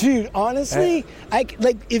 Dude, honestly,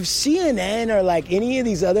 if CNN or like any of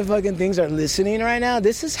these other fucking things are listening right now,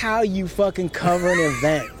 this is how you fucking cover an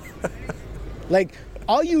event. Like,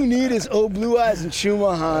 all you need is Old Blue Eyes and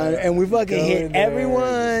Chumahan, and we fucking hit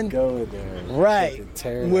everyone. Go in there. Right.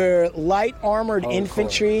 We're light armored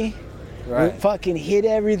infantry. Right. We fucking hit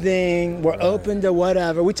everything. We're open to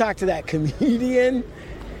whatever. We talked to that comedian,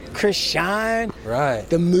 Chris Shine. Right.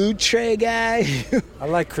 The mood tray guy. I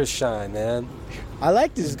like Chris Shine, man. I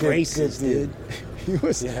liked his braces, dude. He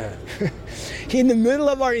was. Yeah. In the middle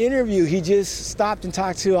of our interview, he just stopped and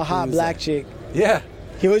talked to a hot black chick. Yeah.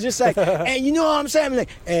 He was just like, hey, you know what I'm saying? I'm like,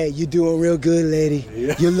 hey, you doing real good, lady.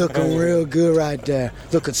 Yeah. You're looking real good right there.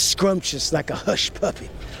 Looking scrumptious like a hush puppy.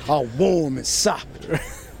 All warm and soft.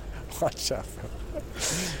 Watch out.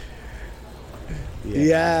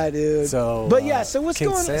 Yeah, dude. So, but yeah, so what's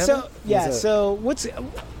going on? So what's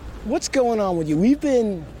going on with you? We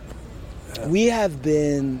have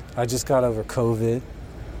been. I just got over COVID,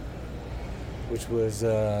 which was.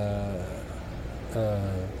 How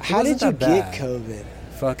did you get COVID?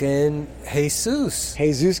 Fucking Jesus.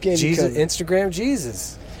 Jesus gave you COVID. Instagram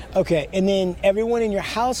Jesus. Okay, and then everyone in your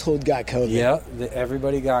household got COVID. Yeah,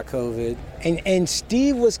 everybody got COVID. And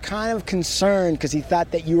Steve was kind of concerned because he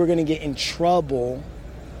thought that you were going to get in trouble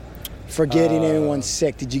for getting anyone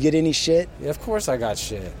sick. Did you get any shit? Yeah, of course I got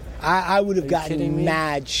shit. I would have gotten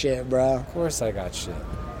mad shit, bro. Of course I got shit.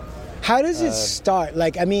 How does it start?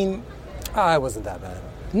 Like, I mean... it wasn't that bad.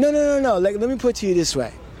 No. Like, let me put it to you this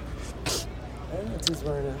way.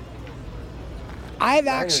 I've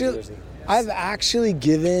actually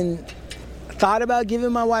thought about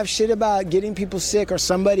giving my wife shit about getting people sick or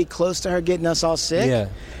somebody close to her getting us all sick. Yeah.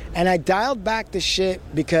 And I dialed back the shit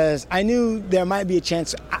because I knew there might be a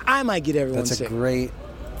chance I might get everyone sick. That's a great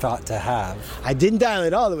thought to have. I didn't dial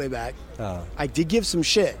it all the way back. Oh. I did give some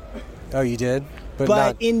shit. Oh, you did?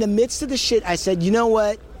 But in the midst of the shit, I said, you know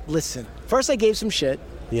what? Listen, first I gave some shit.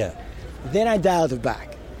 Yeah. Then I dialed it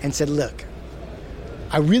back and said, look,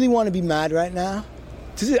 I really want to be mad right now.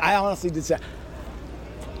 I honestly did say,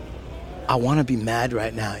 I want to be mad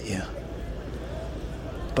right now at you.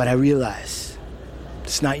 But I realize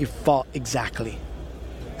it's not your fault exactly.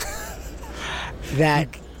 You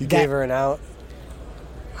gave her an out?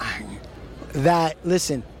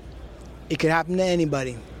 Listen, it could happen to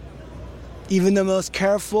anybody. Even the most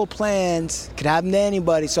careful plans could happen to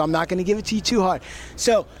anybody, so I'm not going to give it to you too hard.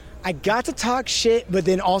 So I got to talk shit, but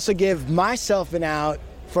then also give myself an out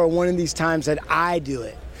for one of these times that I do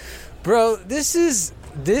it. Bro, this is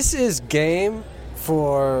game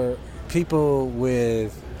for people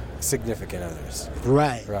with significant others.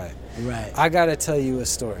 Right. I got to tell you a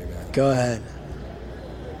story, man. Go ahead.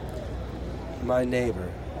 My neighbor,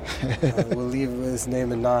 we'll leave his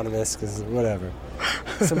name anonymous because whatever.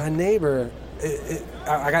 So my neighbor,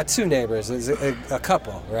 I got two neighbors. It's a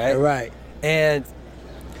couple, right? Right. And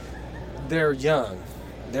they're young.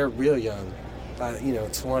 They're real young.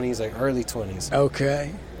 20s, like early 20s.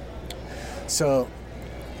 Okay. So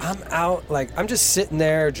I'm out, I'm just sitting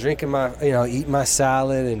there drinking my, eating my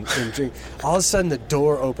salad and drink. All of a sudden the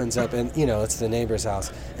door opens up and, it's the neighbor's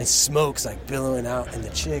house. And smoke's billowing out and the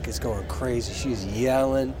chick is going crazy. She's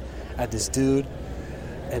yelling at this dude.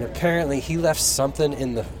 And apparently he left something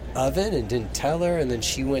in the oven and didn't tell her. And then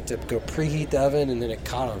she went to go preheat the oven and then it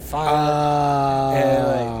caught on fire.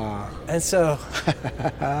 And so...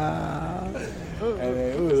 and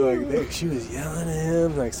it was she was yelling at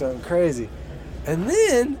him like something crazy. And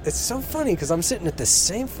then it's so funny because I'm sitting at the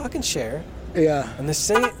same fucking chair. Yeah. And this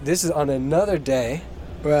is on another day.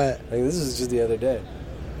 Right. This is just the other day.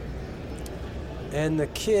 And the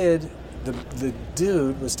kid, the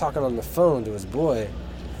dude was talking on the phone to his boy.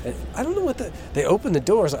 And I don't know they opened the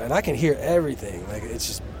doors and I can hear everything. It's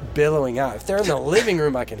just billowing out. If they're in the living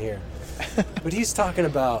room, I can hear. But he's talking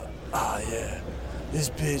about, this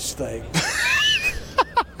bitch,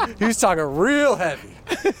 he was talking real heavy.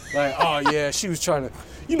 She was trying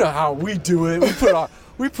to, how we do it.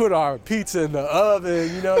 We put our pizza in the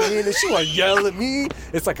oven, you know what I mean? And she want to yell at me.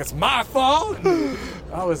 It's it's my fault.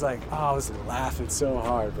 I was laughing so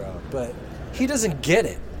hard, bro. But he doesn't get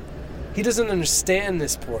it. He doesn't understand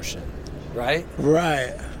this portion, right?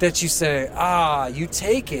 Right. That you say, you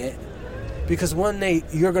take it because one day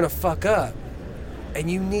you're going to fuck up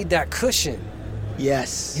and you need that cushion.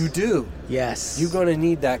 Yes. You do. Yes. You're going to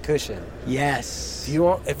need that cushion. Yes.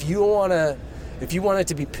 If you want it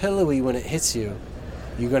to be pillowy when it hits you,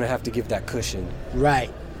 you're going to have to give that cushion.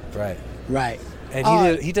 Right.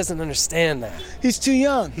 And he doesn't understand that. He's too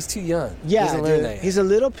young. Yeah, He's a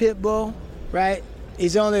little pit bull, right?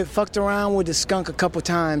 He's only fucked around with the skunk a couple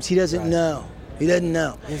times. He doesn't know. He doesn't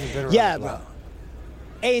know. Yeah, bro.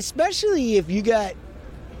 Hey, especially if you got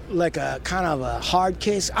like a kind of a hard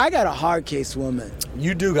case. I got a hard case woman.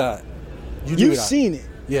 You do got. You've seen it.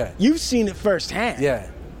 Yeah. You've seen it firsthand. Yeah.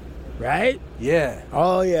 Right? Yeah.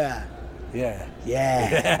 Oh, yeah. Yeah.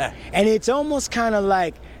 Yeah. And it's almost kind of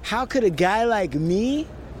like, how could a guy like me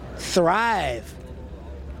thrive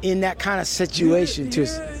in that kind of situation?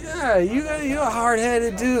 Yeah, you're a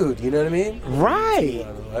hard-headed dude. You know what I mean? Right.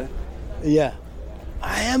 Yeah.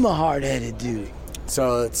 I am a hard-headed dude.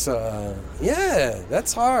 So it's,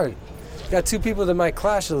 that's hard. Got two people that might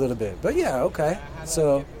clash a little bit. But yeah, okay.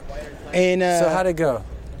 So how'd it go?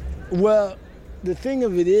 Well, the thing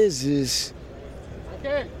of it is,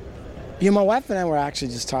 my wife and I were actually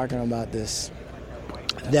just talking about this.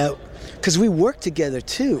 That, because we work together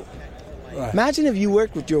too. Right. Imagine if you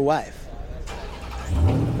worked with your wife.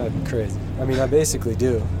 That'd be crazy. I mean, I basically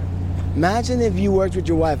do. Imagine if you worked with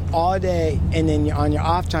your wife all day and then on your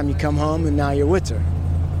off time you come home and now you're with her.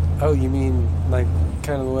 Oh, you mean like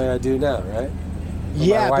kind of the way I do now, right? When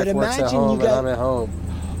yeah, my wife but imagine works at home you got. and I'm at home.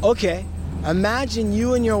 Okay, imagine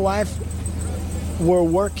you and your wife were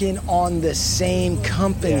working on the same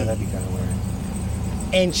company. Yeah, that'd be kind of weird.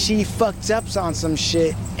 And she fucked up on some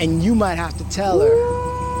shit, and you might have to tell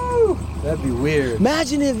her. That'd be weird.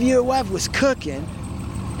 Imagine if your wife was cooking,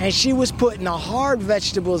 and she was putting the hard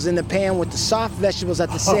vegetables in the pan with the soft vegetables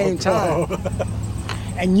at the same time.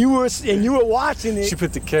 And you were watching it. She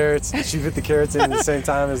put the carrots in at the same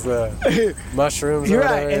time as the mushrooms. You're or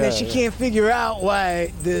right, whatever. and then she can't figure out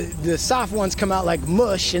why the soft ones come out like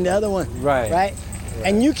mush and the other one. Right. Right?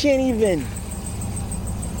 And you can't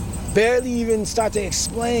barely even start to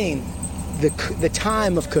explain the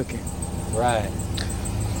time of cooking. Right.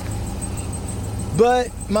 But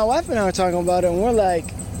my wife and I were talking about it, and we're like,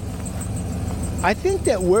 I think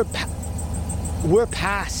that we're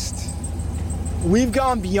past. We've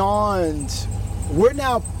gone beyond. We're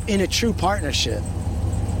now in a true partnership.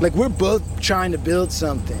 Like, we're both trying to build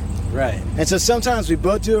something. Right. And so sometimes we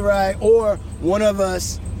both do it right, or one of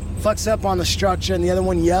us fucks up on the structure and the other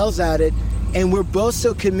one yells at it, and we're both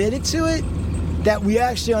so committed to it that we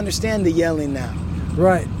actually understand the yelling now.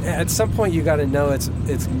 Right. At some point, you got to know it's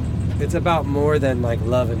about more than like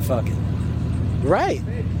love and fucking. Right.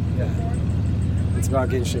 Yeah. It's about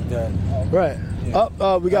getting shit done. Right.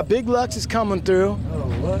 Yeah. We got Big Lux is coming through. Oh,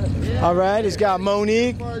 what? All right. He's got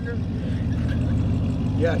Monique.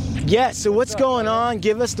 Yes. Yes. So what's going on?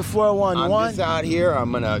 Give us the 411. I'm just out here.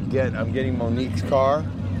 I'm getting Monique's car.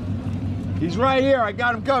 He's right here. I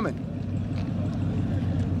got him coming.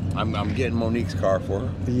 I'm getting Monique's car for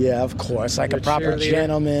her. Yeah, of course, like a proper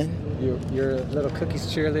gentleman. You're a little cookies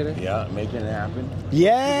cheerleader. Yeah, making it happen.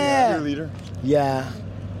 Yeah. Cheerleader. Yeah.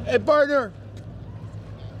 Hey, partner.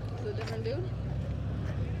 Is it a different dude?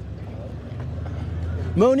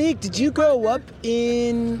 Monique, did you grow up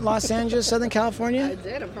in Los Angeles, Southern California? I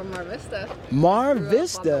did. I'm from Mar Vista. Mar Grew up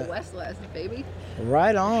Vista. on the West, baby.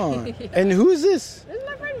 Right on. And who's this? This is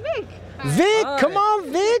my friend Vic. Vic, come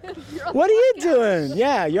on, Vic. What are you doing?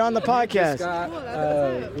 Yeah, you're on the podcast.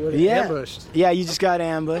 Ambushed. Yeah, you just got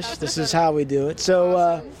ambushed. This is how we do it.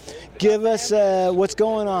 So, give us what's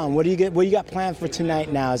going on. What do you got planned for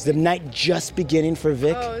tonight? Now is the night just beginning for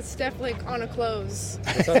Vic? Oh, it's definitely on a close.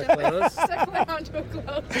 It's on a close. It's definitely on to a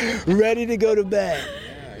close. Ready to go to bed.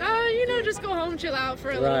 Just go home, chill out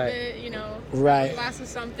for a little bit, Right. have a glass of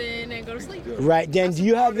something and go to sleep. Right. Dan, do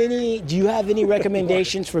you have any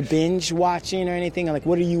recommendations for binge watching or anything? Like,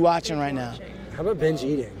 what are you watching right now? How about binge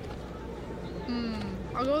eating?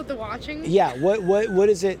 I'll go with the watching. Yeah. What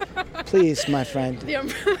is it? Please, my friend. The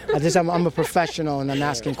umbrella. I'm a professional and I'm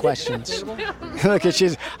asking questions. Look at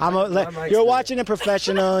you're watching a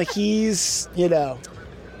professional. He's, Feed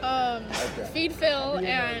Phil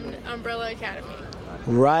and Umbrella Academy.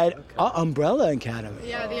 Right. Umbrella Academy.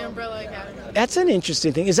 Yeah, the Umbrella Academy. That's an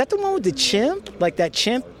interesting thing. Is that the one with the chimp? Like that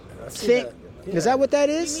chimp thing? Yeah. Is that what that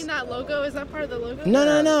is? You mean that logo? Is that part of the logo?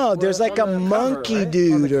 No. There's like a monkey cover, right?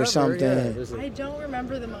 dude or something. Yeah, I don't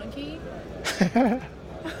remember the monkey.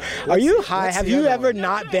 Are you high? Have you ever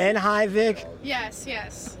not been high, Vic? Yes.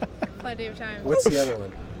 Plenty of times. What's the other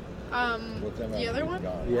one? The other one?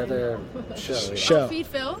 The other show. Feed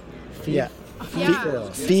Phil. Yeah. Feed Phil.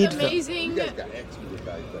 Amazing.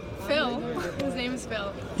 Phil. His name is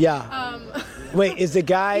Phil. Yeah. Wait, is the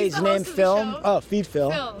guy's name Phil? Oh, Feed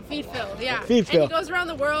Phil. Feed Phil, yeah. Feed Phil. And he goes around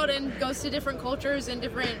the world and goes to different cultures and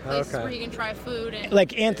different places where he can try food. And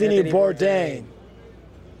like Anthony Bourdain.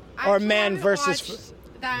 Or Man versus...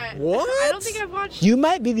 That What? I don't think I've watched. You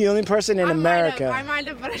might be the only person in America. I might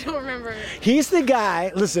have, but I don't remember. He's the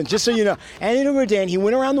guy, listen, just so you know, Anthony Bourdain, he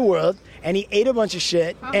went around the world and he ate a bunch of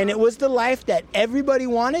shit, and it was the life that everybody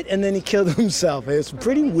wanted, and then he killed himself. It was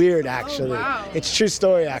pretty weird, actually. Oh, wow. It's a true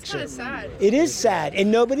story, actually. That's kind of sad. It is sad,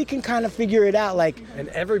 and nobody can kind of figure it out. Like, and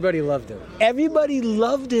everybody loved him. Everybody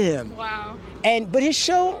loved him. Wow. But his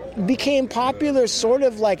show became popular sort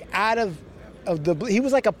of like out of the, he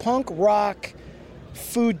was like a punk rock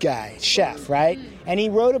food guy, chef, right? And he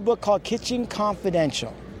wrote a book called Kitchen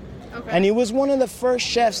Confidential. Okay. And he was one of the first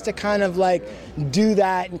chefs to kind of like do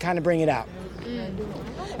that and kind of bring it out.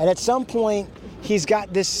 And at some point, he's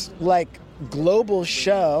got this like global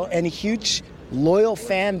show and a huge loyal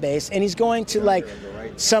fan base, and he's going to like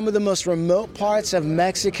some of the most remote parts of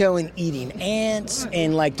Mexico and eating ants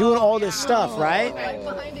and like doing all this stuff, right?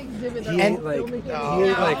 He ate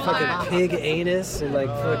like fucking pig anus and like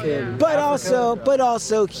fucking. But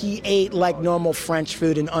also he ate like normal French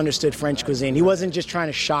food and understood French cuisine. He wasn't just trying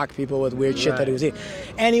to shock people with weird shit that he was eating.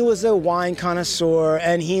 And he was a wine connoisseur,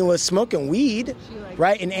 and he was smoking weed,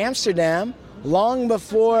 right, in Amsterdam long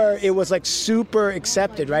before it was like super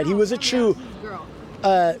accepted, right? He was a true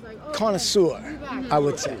connoisseur, I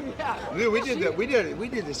would say. Dude, we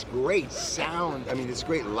did this great sound. I mean, this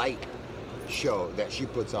great light show that she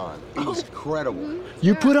puts on. It was incredible.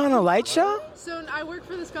 You put on a light show? So I work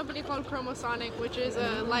for this company called Chromosonic, which is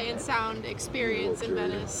a light and sound experience in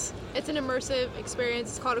Venice. It's an immersive experience.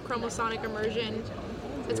 It's called a Chromosonic immersion.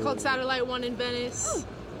 It's called Satellite One in Venice.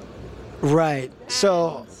 Right.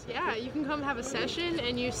 So Yeah, you can come have a session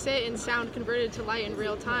and you sit in sound converted to light in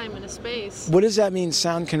real time in a space. what does that mean,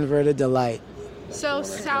 sound converted to light? So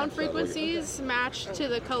sound frequencies match to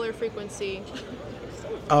the color frequency.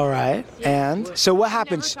 All right. And so what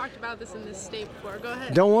happens? I've never talked about this in this state before. Go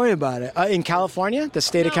ahead. Don't worry about it. In California, the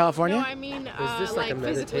state of California? No, I mean this like a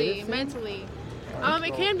physically, meditative thing? mentally.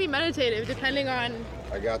 It can be meditative depending on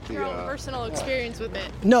I got the your own personal experience with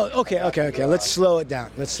it. No, okay. Let's slow it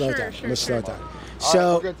down. Let's slow it Sure, down. sure, Let's slow it sure. down. All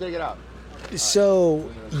right, we're gonna take it out. So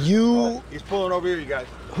you He's pulling over here, you guys.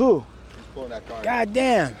 who? He's pulling that car. God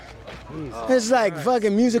damn. There's like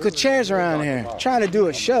fucking musical chairs around here. Trying to do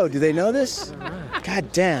a show. Do they know this?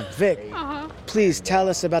 God damn, Vic. Please tell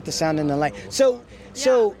us about the sound and the light. So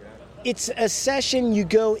it's a session you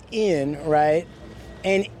go in, right?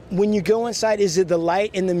 And when you go inside, is it the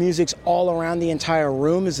light and the music's all around the entire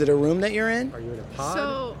room? Is it a room that you're in? Are you in a pod?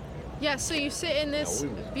 So you sit in this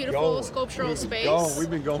beautiful sculptural space. We've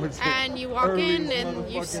been going And you walk in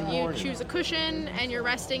and you choose a cushion and you're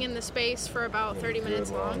resting in the space for about 30 minutes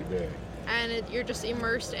long. And you're just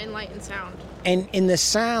immersed in light and sound. And in the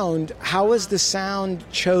sound, how is the sound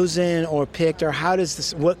chosen or picked, or how does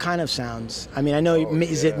this? What kind of sounds? I mean, I know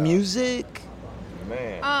is it music?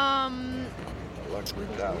 Man.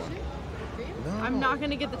 That one. I'm not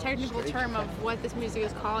going to get the technical term of what this music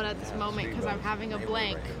is called at this moment because I'm having a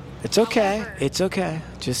blank. It's okay. However, It's okay.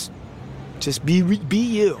 Just be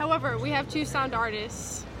you. However, we have two sound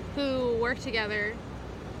artists who work together.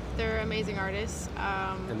 They're amazing artists.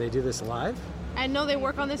 And they do this live? And no, they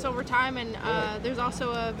work on this over time. And there's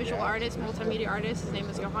also a visual artist, multimedia artist. His name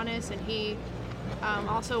is Johannes, and he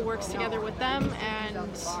also works together with them. And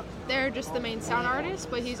they're just the main sound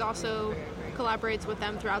artist, but he's also collaborates with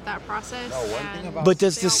them throughout that process. But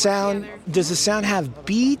does the sound have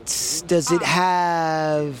beats? Does it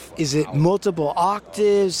have? Is it multiple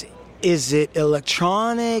octaves? Is it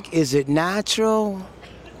electronic? Is it natural?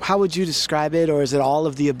 How would you describe it, or is it all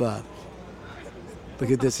of the above? Look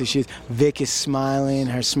at this. Vic is smiling.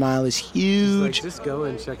 Her smile is huge. Like, just go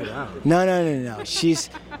and check it out. No.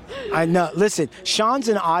 I know. Listen, Sean's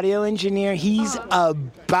an audio engineer. He's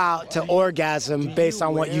about to orgasm based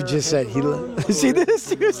on what you just said. See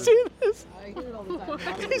this? You see this?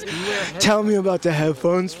 Tell me about the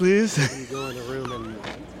headphones, please. You go in a room and.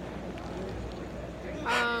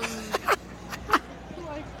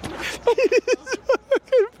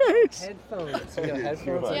 Headphones. You got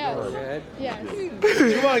headphones? Yes.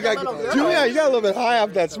 Julian, you got a little bit high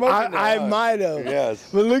off that smoke. I might have. Yes.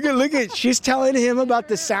 But look at. She's telling him about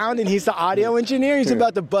the sound, and he's the audio engineer. He's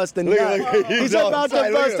about to bust a nut. He's about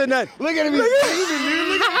to bust a nut. Look at him. He's breathing, dude.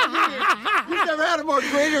 Look at him. He's never had a more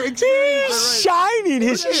greater experience. He's shining.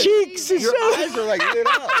 His cheeks. Your eyes are like lit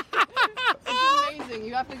up. It's amazing.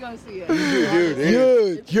 You have to go see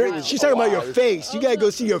it. Dude, she's talking about your face. You gotta go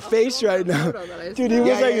see your face right now. Dude, he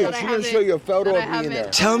was like, she's gonna show you a photo of me in there.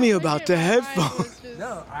 Tell me about the headphones.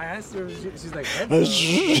 No, I asked her. She's like,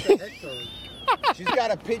 She's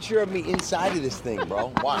got a picture of me inside of this thing,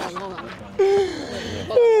 bro. Watch.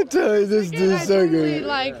 I'll tell you, this dude's so I totally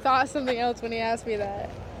good. thought something else when he asked me that.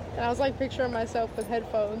 And I was like picturing myself with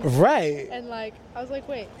headphones. Right. And like, I was like,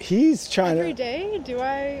 wait. He's trying every day, do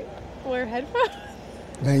I wear headphones?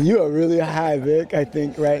 Man, you are really high, Vic, I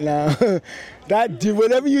think, right now.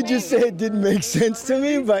 Whatever you just said didn't make sense to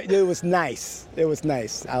me, but it was nice. It was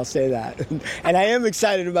nice, I'll say that. And I am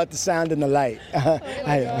excited about the sound and the light. Wow.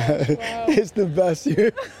 It's the best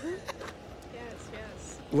here.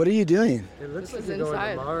 Yes. What are you doing? It looks like This you're is going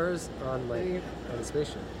inside. to Mars on a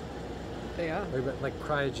spaceship. Yeah. Like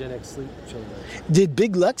cryogenic sleep chamber. Did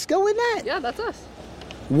Big Lux go in that? Yeah, that's us.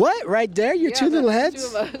 What? Right there? Your two little heads?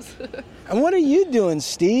 Two of us. And what are you doing,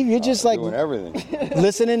 Steve? You're just like doing everything.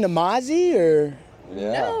 listening to Mozzie or?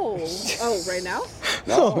 Yeah. No. Oh, right now?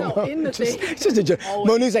 No, in the thing. It's just a joke.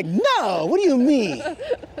 Monique's like, no, what do you mean?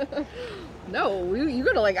 No, you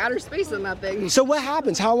go to like outer space in that thing. So what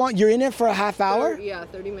happens? How long? You're in it for a half hour?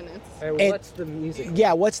 30 minutes. And what's the music?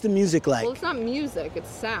 Yeah, what's the music like? Well, it's not music, it's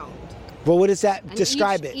sound. Well, what does that And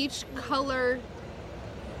describe it? Each color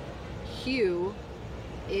hue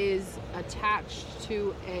is attached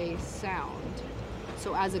to a sound.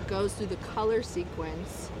 So as it goes through the color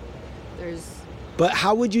sequence, there's... But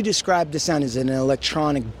how would you describe the sound? Is it an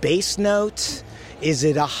electronic bass note? Is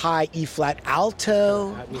it a high E-flat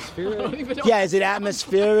alto? Atmospheric? Yeah, is it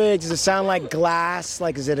atmospheric? Does it sound like glass?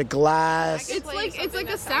 Like, is it a glass? It's like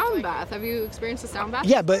a sound bath. Have you experienced a sound bath?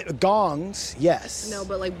 Yeah, but gongs, yes. No,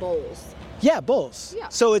 but like bowls. Yeah, bowls. Yeah.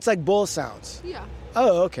 So it's like bowl sounds. Yeah.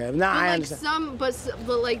 Oh, okay. Now I like understand. but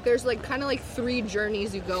like there's like kind of like 3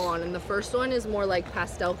 journeys you go on, and the first one is more like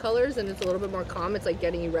pastel colors, and it's a little bit more calm. It's like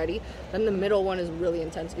getting you ready. Then the middle one is really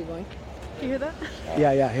intense. Keep going. Can you hear that?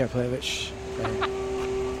 Yeah. Here, play it. Shh.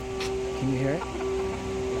 Can you hear it?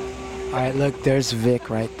 All right, look, there's Vic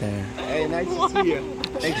right there. Hey, nice to see you.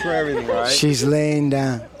 Thanks for everything, all right? She's laying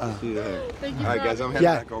down. Oh. See you later. Thank you. All right, guys, I'm heading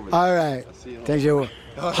back over there. All right. I'll see you Thank you.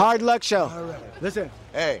 Hard Luck Show. Listen.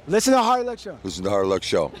 Hey. Listen to Hard Luck Show. Listen to Hard Luck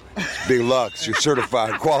Show. Big Lux, your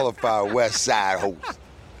certified, qualified West Side host.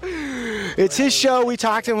 It's his show. We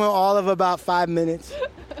talked to him all of about 5 minutes.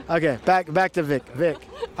 Okay, back to Vic. Vic.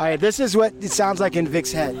 All right, this is what it sounds like in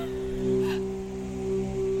Vic's head.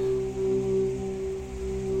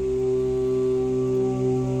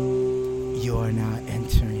 You are now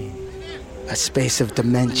entering a space of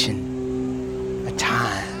dimension, a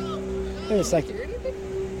time. And it's like,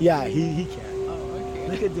 yeah, he can.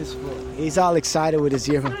 Look at this fool. He's all excited with his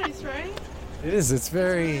earphone. Nice, right? It is. It's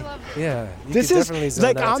very, yeah. This is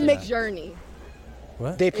like I'm making Journey.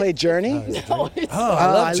 What? They play Journey? No, it's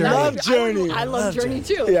I love Journey. I love Journey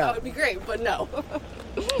too. Yeah. That would be great, but no.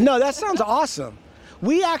 No, that sounds awesome.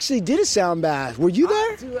 We actually did a sound bath. Were you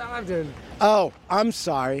there? I did. Oh, I'm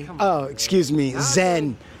sorry. Oh, excuse me.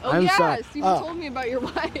 Zen. Oh I'm yeah, sorry. Steven told me about your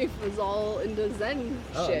wife was all into Zen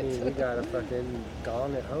shit. I mean, we got a fucking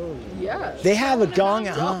gong at home. Yeah. They have a gong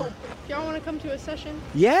at home. Y'all want to come to a session?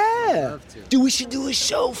 Yeah. Dude, we should do a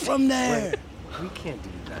show from there. We can't do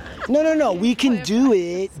that. No. We can do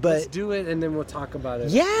it, but Let's do it and then we'll talk about it.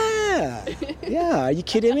 yeah. Yeah. Are you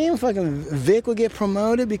kidding me? Fucking Vic will get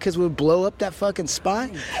promoted because we'll blow up that fucking spot.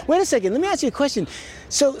 Wait a second. Let me ask you a question.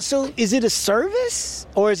 So is it a service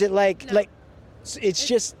or is it like it's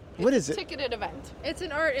just what is it? Ticketed event. It's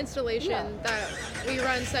an art installation that we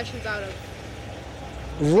run sessions out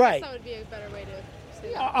of. Right. That would be a better way to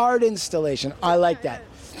say that. Art installation. I like that.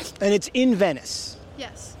 And it's in Venice.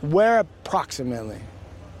 Yes. Where approximately?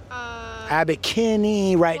 Abbot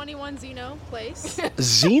Kinney, right? 21 Zeno Place.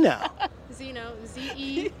 Zeno. Zeno,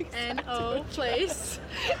 Z-E-N-O Place,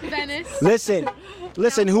 Venice. Listen,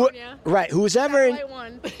 California. whoever's Satellite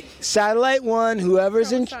One. Satellite One,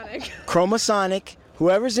 whoever's Chromosonic. Chromosonic,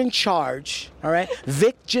 whoever's in charge, all right?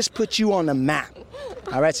 Vic just put you on the map,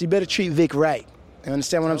 all right? So you better treat Vic right. You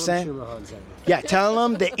understand what I'm saying? Yeah, tell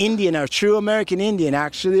him the Indian, a true American Indian,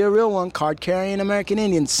 actually a real one, card-carrying American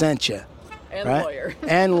Indian sent you. And right? lawyer.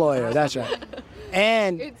 And lawyer, that's right.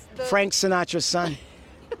 And It's the- Frank Sinatra's son.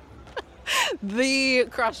 The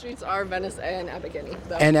cross streets are Venice and Abbot Kinney.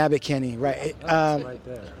 though. And Abbot Kinney, right. Right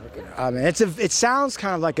there. Okay. I mean, it sounds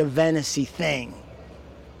kind of like a Venice-y thing.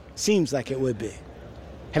 Seems like it would be.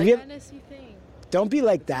 Have you? Venice-y thing. Don't be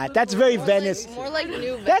like that. That's very Venice. More like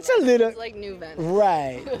New Venice. That's a little. It's like New Venice.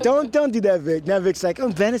 Right. Don't do that, Vic. Now Vic's like, oh,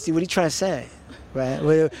 Venice-y. What are you trying to say? Right.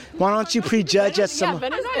 Well, why don't you prejudge us some? Yeah,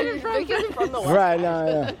 Venice isn't from the West Right. Side.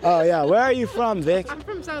 No. Oh yeah. Where are you from, Vic? I'm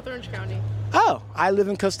from South Orange County. Oh, I live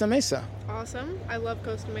in Costa Mesa. Awesome. I love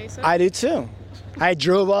Costa Mesa. I do too. I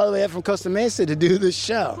drove all the way up from Costa Mesa to do this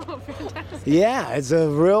show. Oh, fantastic. Yeah, it's a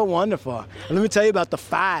real wonderful. And let me tell you about the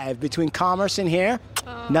 5 between Commerce and here.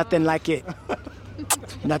 Nothing like it.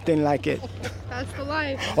 Nothing like it. That's the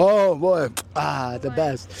life. Oh boy, the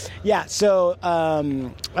best. Yeah. So, all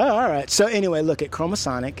right. So anyway, look at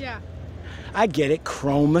Chromasonic. Yeah. I get it,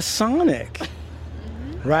 Chromasonic.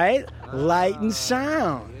 Right? Light and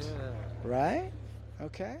sound. Right?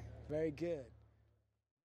 Okay. Very good.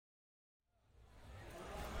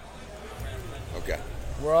 Okay.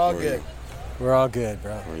 We're all Who are good. you? We're all good,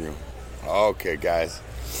 bro. Who are you? Okay, guys.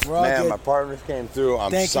 We're all Man, good. my partners came through.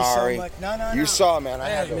 I'm Thank sorry. you so much. No. You saw, man. I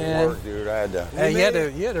had to man. work, dude. I had to. Hey, you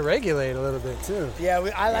had to regulate a little bit too. Yeah,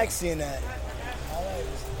 I like seeing that. I like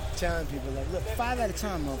just telling people, like, look, 5 at a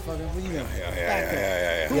time, motherfucker. What are you doing?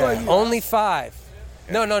 Yeah. Who are you? Only 5.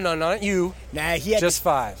 No, not you. Nah, he had just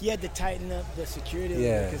 5. He had to tighten up the security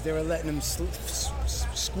Yeah. because they were letting him squirting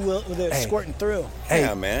through. Hey,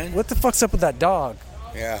 Yeah, man. What the fuck's up with that dog?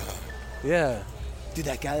 Yeah. Yeah. Dude,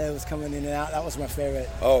 that guy that was coming in and out, that was my favorite.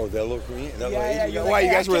 Oh, that little Korean? That little Asian guy? like, Why, you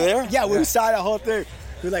hey, guys were there? Yeah, we saw the whole thing.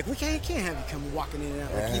 We were like, we can't have you come walking in and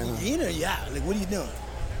out. Like, you know, like, what are you doing?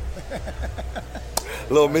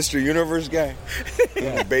 Little Mr. Universe guy.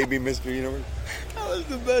 Little baby Mr. Universe. That was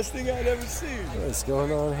the best thing I'd ever seen. What's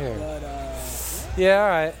going on here? But, yeah, all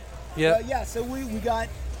right. Yeah. Yeah, so we got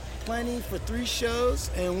plenty for 3 shows,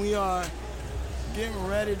 and we are getting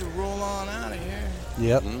ready to roll on out of here.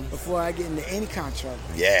 Yep. Before I get into any kind of trouble.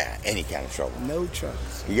 Yeah, any kind of trouble. No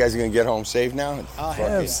troubles. You guys are going to get home safe now? It's Oh, fucking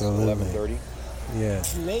absolutely. 11:30. Yeah.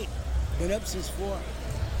 It's late. Been up since 4.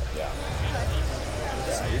 Yeah,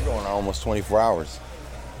 you're going almost 24 hours.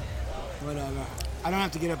 Whatever. I don't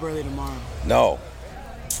have to get up early tomorrow. No.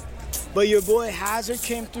 But your boy Hazard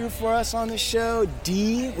came through for us on the show.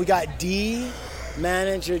 We got D,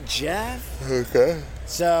 manager Jeff. Okay.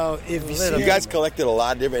 So if you see You guys collected a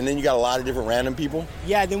lot of different, and then you got a lot of different random people?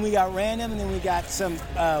 Yeah, then we got random, and then we got some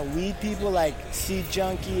weed people like Seed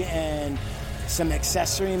Junkie and some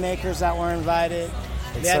accessory makers that were invited.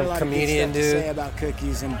 And They had some a lot comedian of good stuff dude. to say about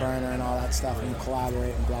cookies and burner and all that stuff, and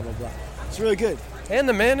collaborate and blah blah blah. It's really good. And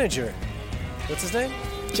the manager. What's his name?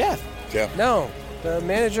 Jeff. Jeff. No, the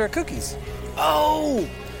manager of Cookies. Oh,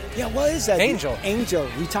 yeah. What is that? Angel. Angel.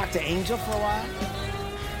 We talked to Angel for a while.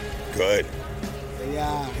 Good.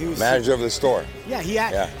 Yeah, he was Manager of the store. Yeah,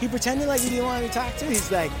 Yeah. he pretended like he didn't want to talk to. He's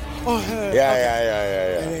like, oh, okay.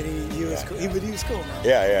 Yeah. And then he was cool. He was cool, man.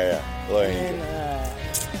 Yeah. Little And Angel.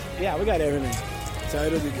 then, yeah, we got everything. So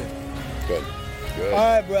it'll be good. Good. All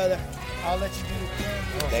right, brother. I'll let you do the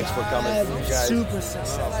thing. Thanks for coming through, guys. Super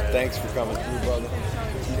successful. Thanks for coming through, brother.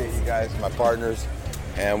 Appreciate you guys, my partners,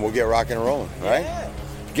 and we'll get rocking and rolling, all right? Yeah.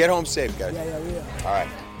 Get home safe, guys. Yeah, we are. All right.